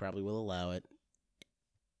like you probably will allow it.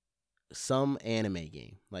 some anime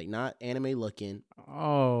game, like not anime looking.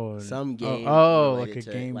 Oh, some game. Like a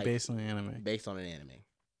game based on anime. Based on an anime.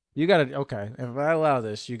 You gotta If I allow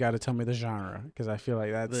this, you gotta tell me the genre because I feel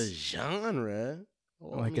like that's the genre.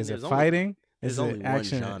 Well, like, is it fighting? Is it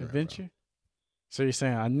action adventure? Bro. So you're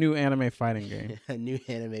saying a new anime fighting game? A new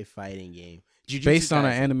anime fighting game based on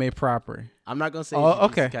an anime proper. I'm not gonna say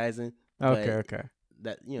Jujutsu Kaisen. Okay.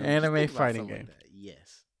 That anime fighting game. Like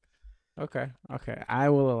yes. Okay. I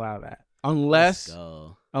will allow that. Unless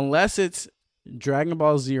it's Dragon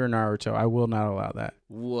Ball Z or Naruto, I will not allow that.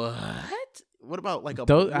 What about like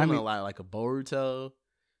allow like a Boruto,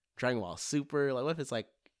 Dragon Ball Super? Like what if it's like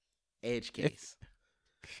Edge Case?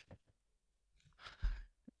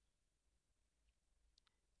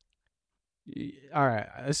 All right,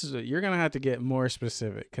 you're gonna have to get more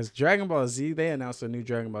specific because Dragon Ball Z, they announce a new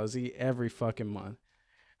Dragon Ball Z every fucking month.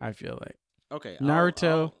 I feel like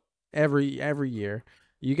Naruto every year.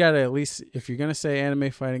 You gotta at least, if you're gonna say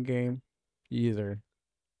anime fighting game, either.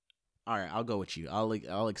 All right, I'll go with you.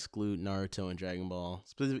 I'll exclude Naruto and Dragon Ball.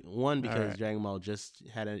 One because Dragon Ball just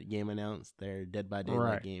had a game announced, their Dead by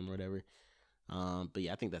Daylight game or whatever. But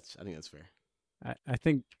yeah, I think that's fair. I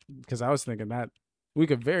think because I was thinking that we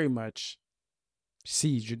could very much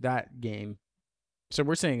see that game. So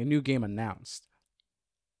we're saying a new game announced.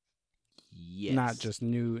 Yes. Not just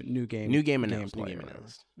new game. New game announced. New game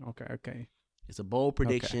announced. Okay. It's a bold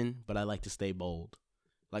prediction, but I like to stay bold.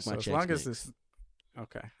 Like my checks. As long as this.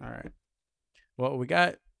 Okay. All right. Well, we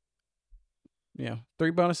got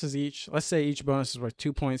 3 bonuses each. Let's say each bonus is worth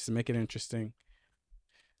 2 points to make it interesting.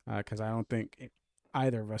 Because I don't think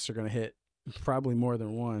either of us are going to hit probably more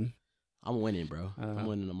than one. I'm winning, bro. I'm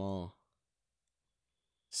winning them all.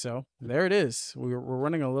 So there it is. We're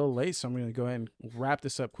running a little late, so I'm going to go ahead and wrap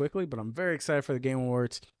this up quickly. But I'm very excited for the Game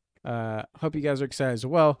Awards. Hope you guys are excited as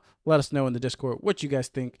well. Let us know in the Discord what you guys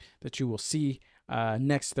think that you will see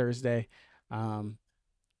next Thursday. But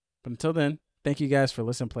until then, thank you guys for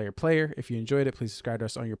listening, Player. If you enjoyed it, please subscribe to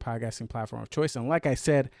us on your podcasting platform of choice. And like I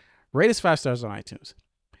said, rate us 5 stars on iTunes.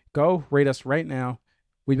 Go rate us right now.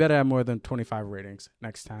 We better have more than 25 ratings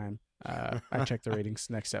next time. I check the ratings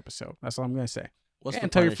next episode. That's all I'm going to say.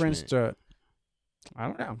 And tell your friends to, I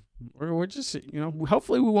don't know. We're just,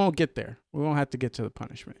 hopefully we won't get there. We won't have to get to the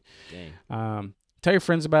punishment. Dang. Tell your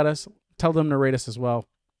friends about us. Tell them to rate us as well.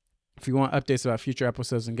 If you want updates about future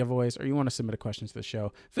episodes and giveaways, or you want to submit a question to the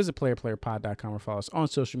show, visit playerplayerpod.com or follow us on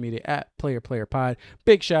social media at playerplayerpod.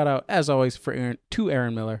 Big shout out, as always, to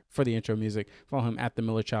Aaron Miller for the intro music. Follow him at The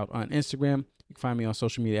Miller Child on Instagram. You can find me on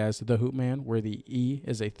social media as The Hoop Man, where the E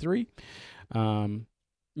is a 3.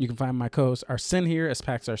 You can find my co-host Arsene here as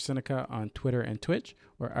Pax Arsenica on Twitter and Twitch,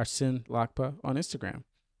 or Arsene Lakpa on Instagram.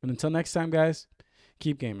 And until next time, guys,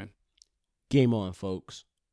 keep gaming. Game on, folks.